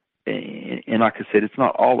of it. And like I said, it's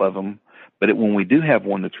not all of them, but when we do have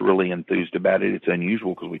one that's really enthused about it, it's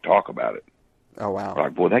unusual because we talk about it. Oh, wow.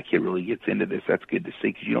 Like, boy, that kid really gets into this. That's good to see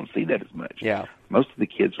because you don't see that as much. Yeah. Most of the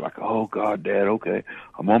kids are like, oh, God, Dad, okay,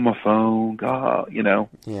 I'm on my phone, God,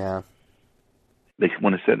 Yeah. They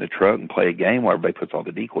want to sit in the truck and play a game while everybody puts all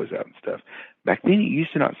the decoys out and stuff. Back then, you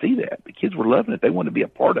used to not see that. The kids were loving it. They wanted to be a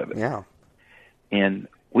part of it. Yeah. And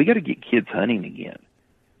we got to get kids hunting again.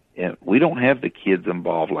 And we don't have the kids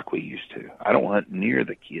involved like we used to. I don't hunt near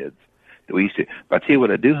the kids that we used to. But I tell you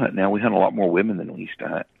what I do hunt now, we hunt a lot more women than we used to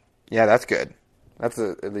hunt. Yeah, that's good. That's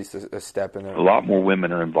at least a step in there. A lot more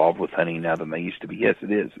women are involved with hunting now than they used to be. Yes,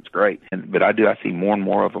 it is. It's great. But I see more and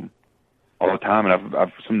more of them all the time. And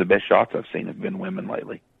I've some of the best shots I've seen have been women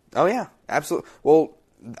lately. Oh, yeah, absolutely. Well,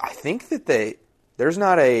 I think that there's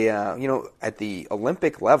not a, at the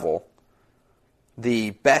Olympic level,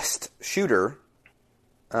 the best shooter,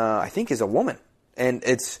 I think, is a woman. And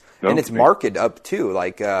it's marked up too.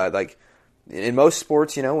 Like in most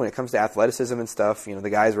sports, when it comes to athleticism and stuff, the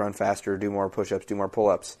guys run faster, do more push-ups, do more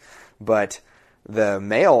pull-ups. But the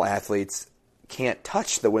male athletes can't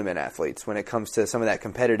touch the women athletes when it comes to some of that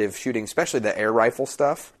competitive shooting, especially the air rifle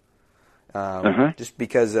stuff. Just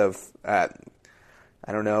because of, I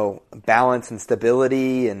don't know, balance and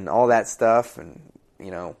stability and all that stuff. And,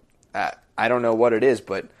 I don't know what it is,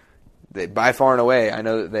 but by far and away, I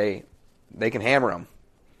know that they can hammer them.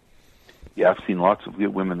 Yeah, I've seen lots of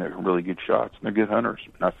good women that are really good shots. And they're good hunters.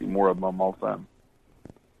 And I see more of them all the time.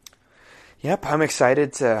 Yep, I'm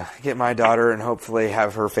excited to get my daughter and hopefully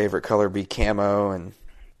have her favorite color be camo and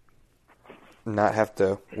not have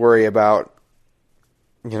to worry about,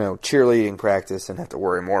 cheerleading practice and have to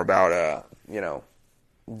worry more about,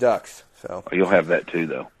 ducks. So you'll have that too,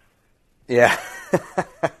 though. Yeah,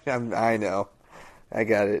 I know. I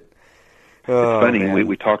got it. Oh, it's funny,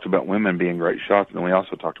 we talked about women being great shots, and then we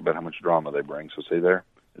also talked about how much drama they bring. So see there,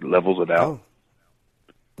 it levels it out. Oh.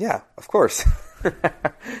 Yeah, of course.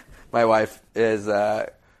 My wife is,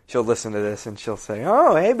 she'll listen to this and she'll say,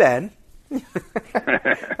 oh, hey, Ben.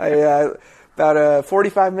 About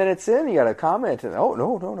 45 minutes in, you got a comment. And, oh,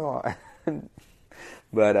 no.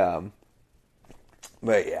 But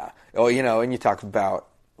yeah. Oh, and you talk about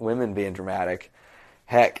women being dramatic.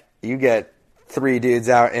 Heck, you get 3 dudes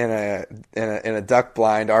out in a duck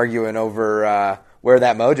blind arguing over where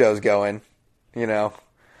that mojo's going.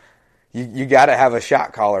 You got to have a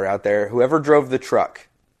shot caller out there. Whoever drove the truck,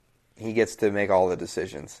 he gets to make all the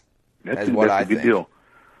decisions. That's a good deal.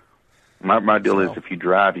 My deal is if you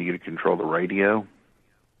drive, you get to control the radio.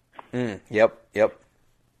 Yep.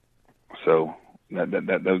 So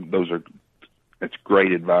that's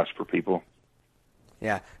great advice for people.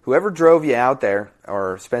 Yeah, whoever drove you out there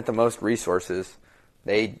or spent the most resources,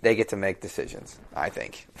 they get to make decisions, I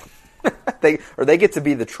think. They get to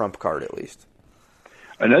be the trump card at least.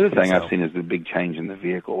 Another thing I've seen is the big change in the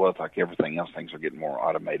vehicle. Well, it's like everything else, things are getting more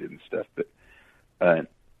automated and stuff. But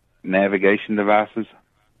navigation devices,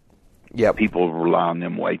 yep, people rely on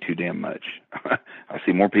them way too damn much. I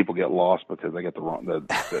see more people get lost because they got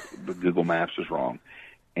the Google Maps is wrong.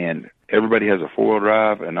 And everybody has a 4-wheel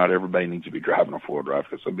drive, and not everybody needs to be driving a 4-wheel drive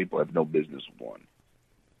because some people have no business with one.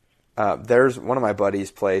 There's one of my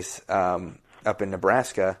buddies' place up in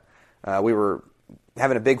Nebraska. We were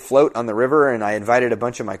having a big float on the river, and I invited a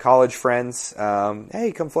bunch of my college friends.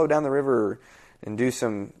 Hey, come float down the river and do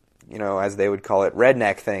some, as they would call it,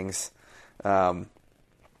 redneck things.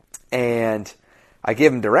 And I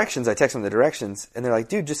give them directions. I text them the directions, and they're like,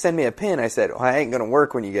 dude, just send me a pin. I said, well, I ain't going to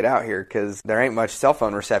work when you get out here because there ain't much cell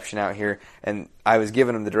phone reception out here. And I was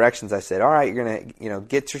giving them the directions. I said, all right, you're going to,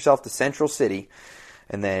 get yourself to Central City,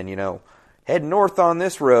 and then, head north on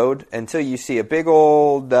this road until you see a big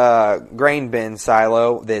old grain bin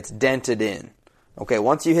silo that's dented in. Okay,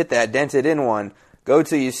 once you hit that dented in one, go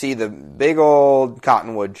till you see the big old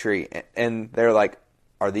cottonwood tree. And they're like,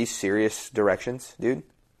 are these serious directions, dude?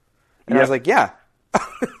 And I was like, yeah.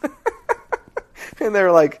 And they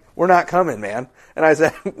were like, we're not coming, man. And I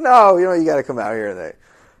said, no, you got to come out here. And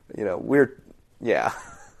they, yeah.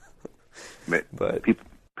 But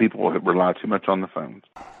people rely too much on the phones.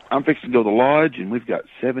 I'm fixing to go to the lodge, and we've got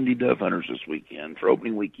 70 dove hunters this weekend for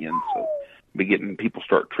opening weekend. So be getting people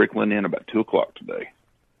start trickling in about 2:00 today.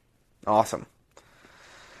 Awesome.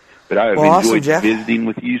 But I have enjoyed visiting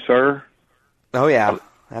with you, sir. Oh, yeah.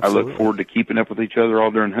 Absolutely. I look forward to keeping up with each other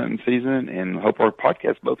all during hunting season, and hope our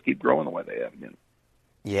podcasts both keep growing the way they have been.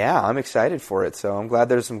 Yeah, I'm excited for it. So I'm glad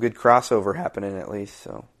there's some good crossover happening at least.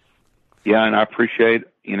 So. Yeah, and I appreciate,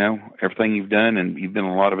 everything you've done, and you've been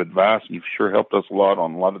a lot of advice, and you've sure helped us a lot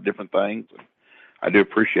on a lot of different things. I do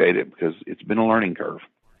appreciate it because it's been a learning curve.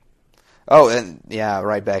 Oh, and yeah,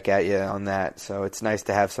 right back at you on that. So it's nice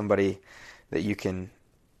to have somebody that you can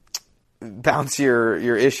bounce your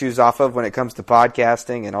issues off of when it comes to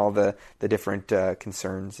podcasting and all the different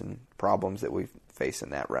concerns and problems that we face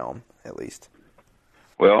in that realm, at least.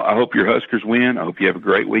 Well, I hope your Huskers win. I hope you have a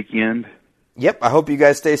great weekend. Yep, I hope you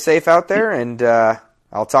guys stay safe out there, and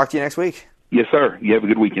I'll talk to you next week. Yes, sir. You have a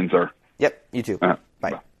good weekend, sir. Yep, you too. Bye.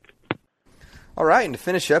 Bye. All right, and to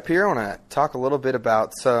finish up here, I want to talk a little bit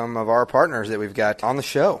about some of our partners that we've got on the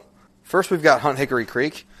show. First, we've got Hunt Hickory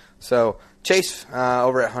Creek. So Chase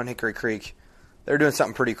over at Hunt Hickory Creek, they're doing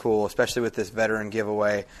something pretty cool, especially with this veteran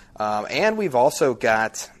giveaway. And we've also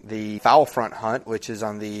got the Foul Front Hunt, which is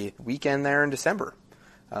on the weekend there in December.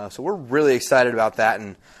 So we're really excited about that,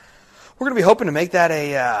 and we're going to be hoping to make that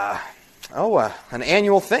an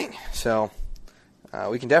annual thing. So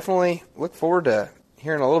we can definitely look forward to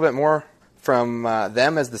hearing a little bit more from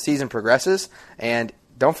them as the season progresses. And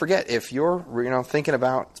don't forget, if you're thinking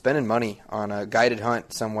about spending money on a guided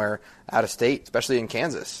hunt somewhere out of state, especially in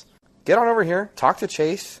Kansas, get on over here, talk to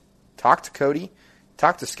Chase, talk to Cody,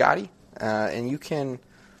 talk to Scotty, and you can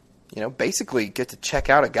basically get to check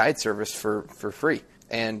out a guide service for free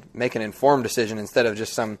and make an informed decision instead of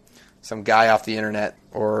just some guy off the internet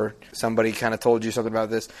or somebody kind of told you something about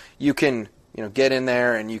this. You can get in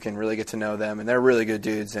there and you can really get to know them, and they're really good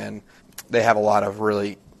dudes, and they have a lot of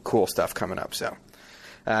really cool stuff coming up. So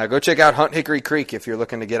go check out Hunt Hickory Creek if you're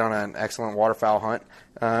looking to get on an excellent waterfowl hunt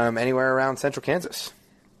anywhere around central Kansas.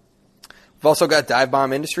 We've also got Dive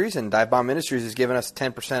Bomb Industries, and Dive Bomb Industries is giving us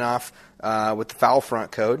 10% off with the Foul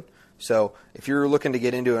Front code. So if you're looking to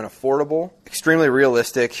get into an affordable, extremely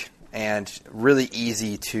realistic, and really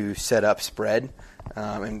easy to set up spread,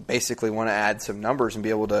 and basically want to add some numbers and be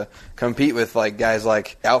able to compete with guys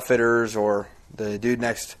like Outfitters or the dude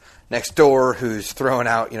next door who's throwing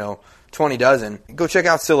out 20 dozen, go check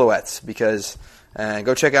out Silhouettes, because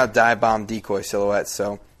go check out Dive Bomb Decoy Silhouettes.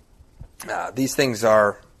 So these things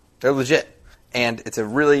they're legit, and it's a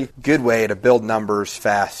really good way to build numbers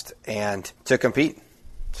fast and to compete.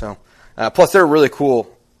 So plus they're a really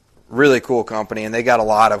cool company, and they got a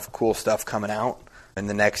lot of cool stuff coming out in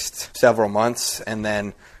the next several months. And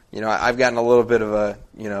then I've gotten a little bit of a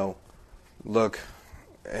look.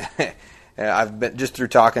 I've been just through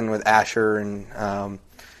talking with Asher and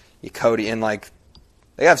Cody, and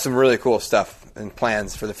they have some really cool stuff and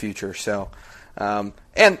plans for the future. So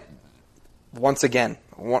and once again,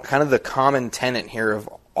 kind of the common tenet here of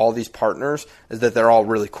all these partners is that they're all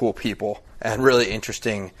really cool people and really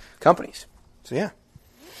interesting companies. So yeah,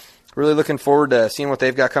 really looking forward to seeing what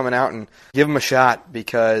they've got coming out, and give them a shot,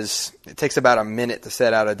 because it takes about a minute to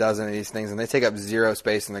set out a dozen of these things, and they take up zero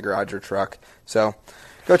space in the garage or truck. So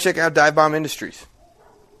go check out Dive Bomb Industries.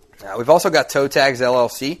 We've also got Toe Tags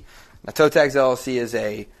LLC. Now, Toe Tags LLC is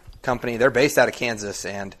a company. They're based out of Kansas,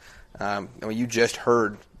 and you just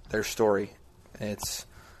heard their story. It's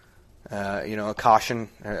a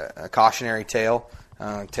cautionary tale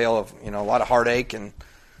of a lot of heartache, and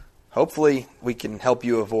hopefully we can help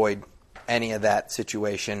you avoid any of that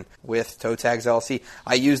situation with Toe Tags LLC.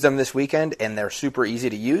 I used them this weekend, and they're super easy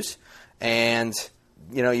to use. And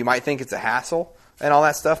you might think it's a hassle and all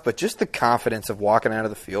that stuff, but just the confidence of walking out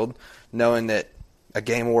of the field knowing that a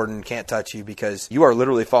game warden can't touch you because you are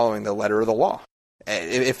literally following the letter of the law.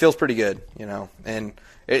 It feels pretty good, and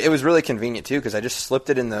it was really convenient too, because I just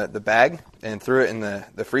slipped it in the bag and threw it in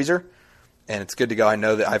the freezer, and it's good to go. I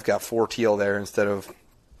know that I've got 4 teal there instead of,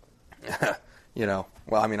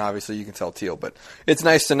 obviously you can tell teal, but it's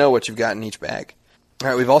nice to know what you've got in each bag. All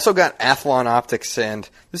right, we've also got Athlon Optics, and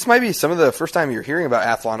this might be some of the first time you're hearing about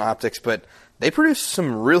Athlon Optics, but they produce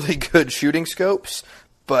some really good shooting scopes,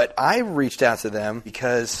 But I reached out to them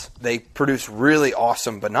because they produce really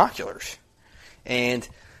awesome binoculars. And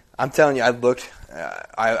I'm telling you,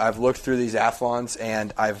 I've looked through these Athlons,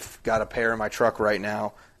 and I've got a pair in my truck right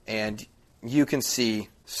now, and you can see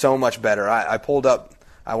so much better. I pulled up,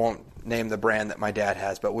 I won't name the brand that my dad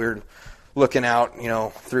has, but we're looking out,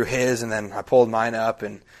 through his, and then I pulled mine up,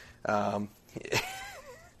 and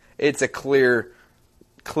it's a clear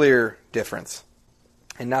difference.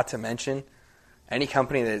 And not to mention, any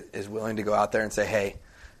company that is willing to go out there and say, hey,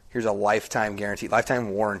 here's a lifetime guarantee,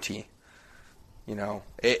 lifetime warranty.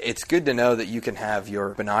 It's good to know that you can have your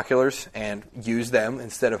binoculars and use them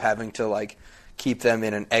instead of having to keep them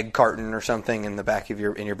in an egg carton or something in the back of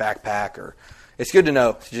in your backpack. Or it's good to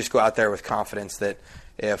know to just go out there with confidence that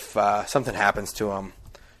if something happens to them,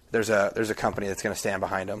 there's a company that's going to stand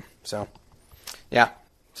behind them. So, yeah.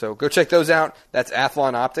 So go check those out. That's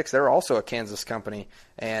Athlon Optics. They're also a Kansas company.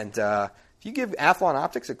 And if you give Athlon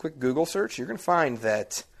Optics a quick Google search, you're going to find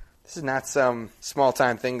that this is not some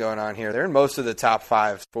small-time thing going on here. They're in most of the top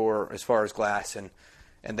 5 as far as glass, and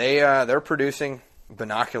they're producing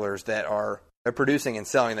binoculars they're producing and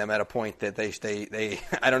selling them at a point that they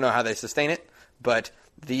I don't know how they sustain it, but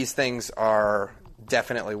these things are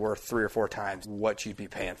definitely worth 3 or 4 times what you'd be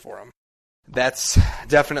paying for them. That's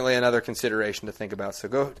definitely another consideration to think about. So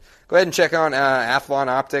go ahead and check on Athlon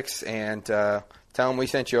Optics and tell them we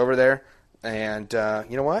sent you over there. And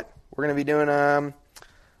you know what? We're going to be doing a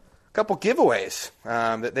couple giveaways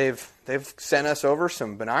that they've sent us over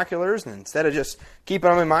some binoculars, and instead of just keeping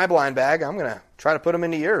them in my blind bag, I'm going to try to put them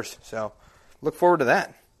into yours. So look forward to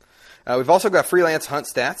that. We've also got Freelance Hunt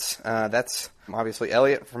Stats. That's obviously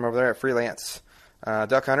Elliot from over there at Freelance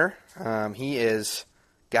Duck Hunter. He is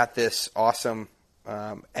got this awesome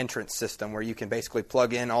entrance system where you can basically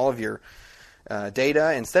plug in all of your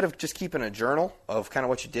data instead of just keeping a journal of kind of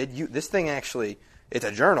what you did. This thing actually, it's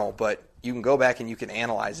a journal, but you can go back and you can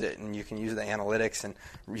analyze it, and you can use the analytics, and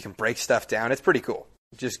you can break stuff down. It's pretty cool.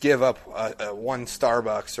 Just give up one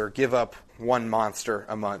Starbucks or give up one Monster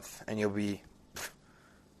a month, and you'll be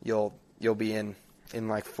in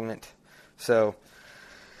like Flint. So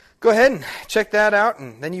go ahead and check that out,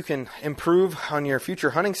 and then you can improve on your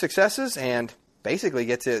future hunting successes and basically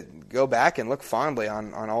get to go back and look fondly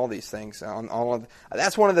on all these things.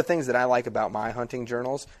 That's one of the things that I like about my hunting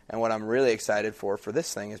journals, and what I'm really excited for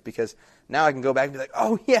this thing is because now I can go back and be like,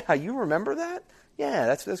 oh yeah, you remember that? Yeah,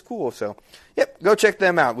 that's cool. So, yep, go check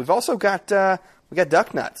them out. We've also got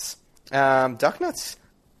duck nuts. Duck nuts,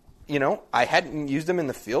 I hadn't used them in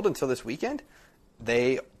the field until this weekend.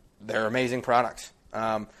 They're amazing products.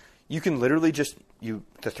 You can literally to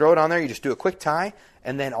throw it on there, you just do a quick tie,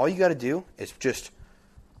 and then all you got to do is just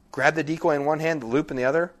grab the decoy in one hand, the loop in the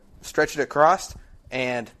other, stretch it across,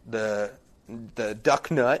 and the duck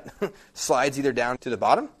nut slides either down to the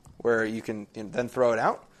bottom where you can then throw it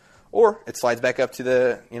out, or it slides back up to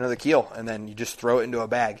the keel, and then you just throw it into a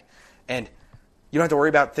bag. And you don't have to worry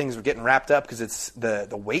about things getting wrapped up because it's the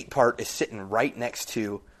weight part is sitting right next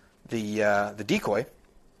to the decoy.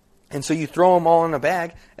 And so you throw them all in a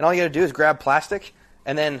bag, and all you got to do is grab plastic,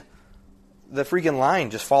 and then the freaking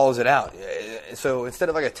line just follows it out. So instead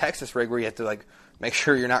of like a Texas rig where you have to make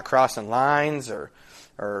sure you're not crossing lines or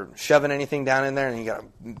shoving anything down in there, and you got a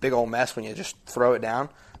big old mess when you just throw it down,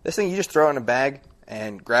 this thing you just throw it in a bag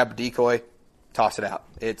and grab a decoy, toss it out.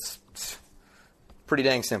 It's pretty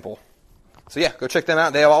dang simple. So yeah, go check them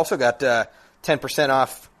out. They have also got 10%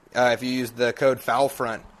 off if you use the code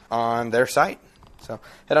FOULFRONT on their site. So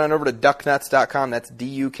head on over to ducknuts.com. That's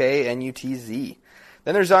DUKNUTZ.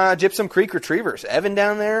 Then there's Gypsum Creek Retrievers. Evan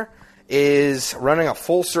down there is running a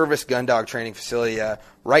full-service gun dog training facility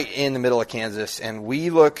right in the middle of Kansas, and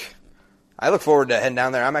I look forward to heading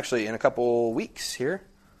down there. I'm actually in a couple weeks here,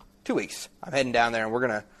 2 weeks. I'm heading down there, and we're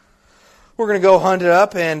gonna go hunt it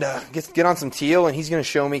up and get on some teal, and he's gonna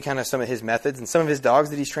show me kind of some of his methods and some of his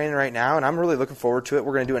dogs that he's training right now, and I'm really looking forward to it.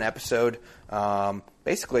 We're gonna do an episode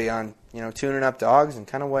basically on tuning up dogs and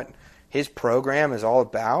kind of what his program is all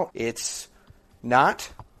about. It's not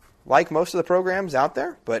like most of the programs out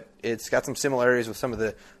there, but it's got some similarities with some of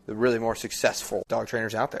the really more successful dog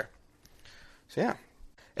trainers out there. So yeah.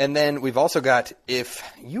 And then we've also got, if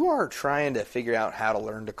you are trying to figure out how to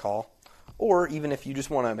learn to call, or even if you just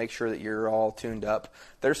want to make sure that you're all tuned up,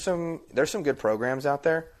 there's some good programs out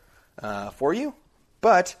there for you.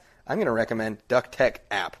 But I'm going to recommend DuckTech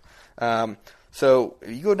app. So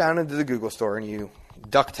you go down into the Google store and you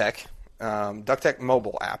DuckTech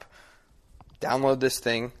mobile app. Download this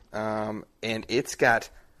thing, and it's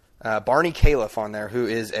got Barney Califf on there, who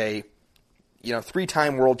is a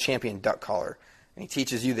 3-time world champion duck caller, and he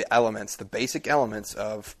teaches you the basic elements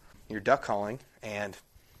of your duck calling, and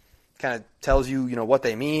kind of tells you, what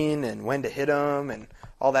they mean and when to hit them and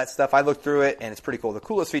all that stuff. I looked through it, and it's pretty cool. The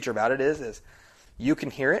coolest feature about it is you can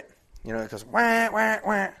hear it. It goes, wah, wah,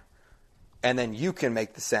 wah. And then you can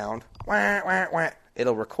make the sound, wah, wah, wah.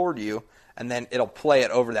 It'll record you, and then it'll play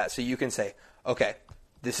it over that. So you can say, okay,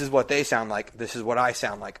 this is what they sound like. This is what I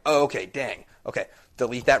sound like. Oh, okay, dang. Okay,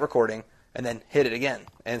 delete that recording, and then hit it again.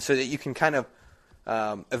 And so that you can kind of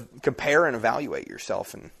compare and evaluate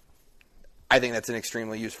yourself. And I think that's an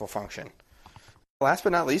extremely useful function. Last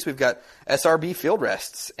but not least, we've got SRB field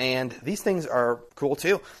rests, and these things are cool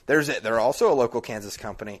too. They're also a local Kansas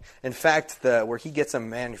company. In fact, where he gets them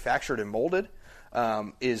manufactured and molded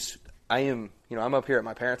I'm up here at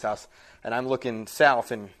my parents' house, and I'm looking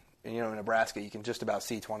south in Nebraska. You can just about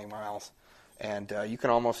see 20 miles, and you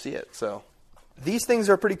can almost see it. So these things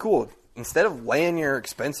are pretty cool. Instead of laying your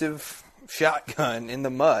expensive shotgun in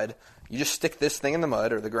the mud, you just stick this thing in the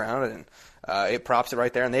mud or the ground, and it props it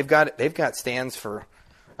right there. And they've got stands for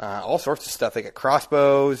all sorts of stuff. They got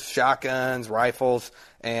crossbows, shotguns, rifles,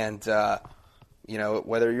 and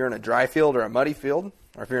whether you're in a dry field or a muddy field,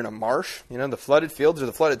 or if you're in a marsh, the flooded fields or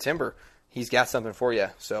the flooded timber, he's got something for you.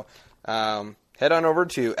 So head on over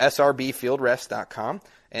to srbfieldrest.com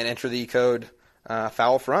and enter the code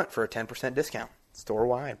FOULFRONT for a 10% discount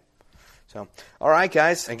store-wide. So, all right,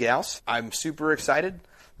 guys and gals, I'm super excited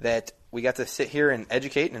that we got to sit here and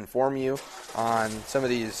educate and inform you on some of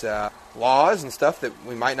these laws and stuff that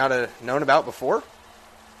we might not have known about before.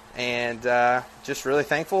 And just really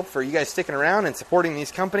thankful for you guys sticking around and supporting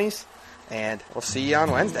these companies. And we'll see you on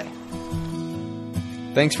Wednesday.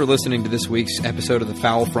 Thanks for listening to this week's episode of the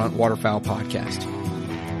Foul Front Waterfowl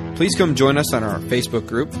Podcast. Please come join us on our Facebook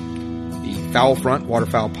group, the Foul Front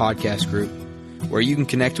Waterfowl Podcast group, where you can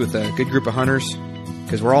connect with a good group of hunters,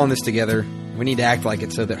 because we're all in this together. We need to act like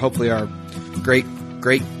it so that hopefully our great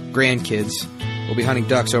grandkids will be hunting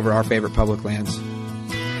ducks over our favorite public lands.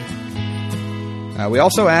 We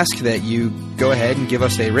also ask that you go ahead and give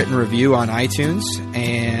us a written review on iTunes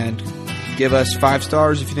and give us 5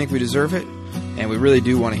 stars if you think we deserve it. And we really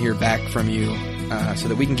do want to hear back from you so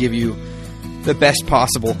that we can give you the best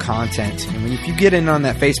possible content. And if you get in on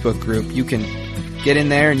that Facebook group, you can get in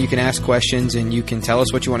there and you can ask questions and you can tell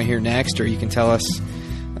us what you want to hear next, or you can tell us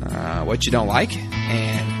what you don't like,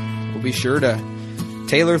 and we'll be sure to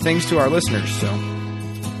tailor things to our listeners. So,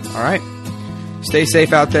 all right, stay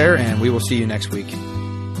safe out there, and we will see you next week.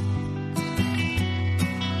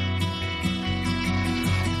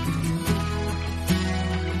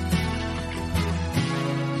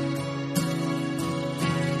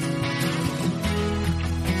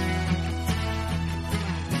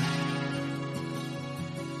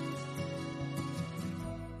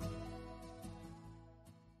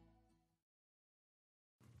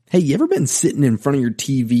 Hey, you ever been sitting in front of your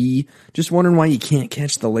TV just wondering why you can't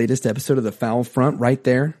catch the latest episode of The Foul Front right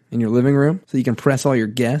there in your living room so you can press all your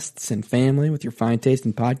guests and family with your fine taste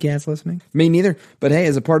in podcast listening? Me neither. But hey,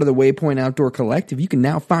 as a part of the Waypoint Outdoor Collective, you can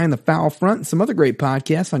now find The Foul Front and some other great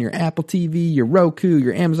podcasts on your Apple TV, your Roku,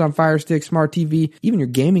 your Amazon Fire Stick, Smart TV, even your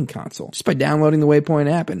gaming console, just by downloading the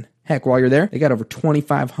Waypoint app. And heck, while you're there, they got over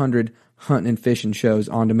 2,500 hunting and fishing shows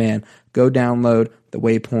on demand. Go download the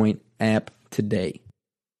Waypoint app today.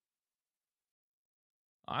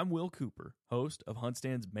 I'm Will Cooper, host of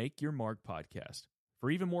HuntStand's Make Your Mark podcast. For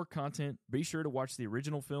even more content, be sure to watch the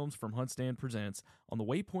original films from HuntStand Presents on the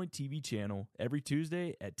Waypoint TV channel every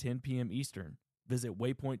Tuesday at 10 p.m. Eastern. Visit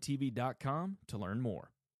waypointtv.com to learn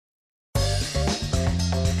more.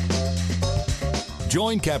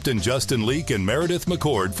 Join Captain Justin Leake and Meredith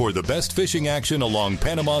McCord for the best fishing action along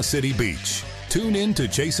Panama City Beach. Tune in to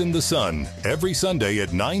Chasing the Sun every Sunday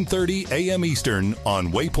at 9:30 a.m. Eastern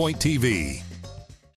on Waypoint TV.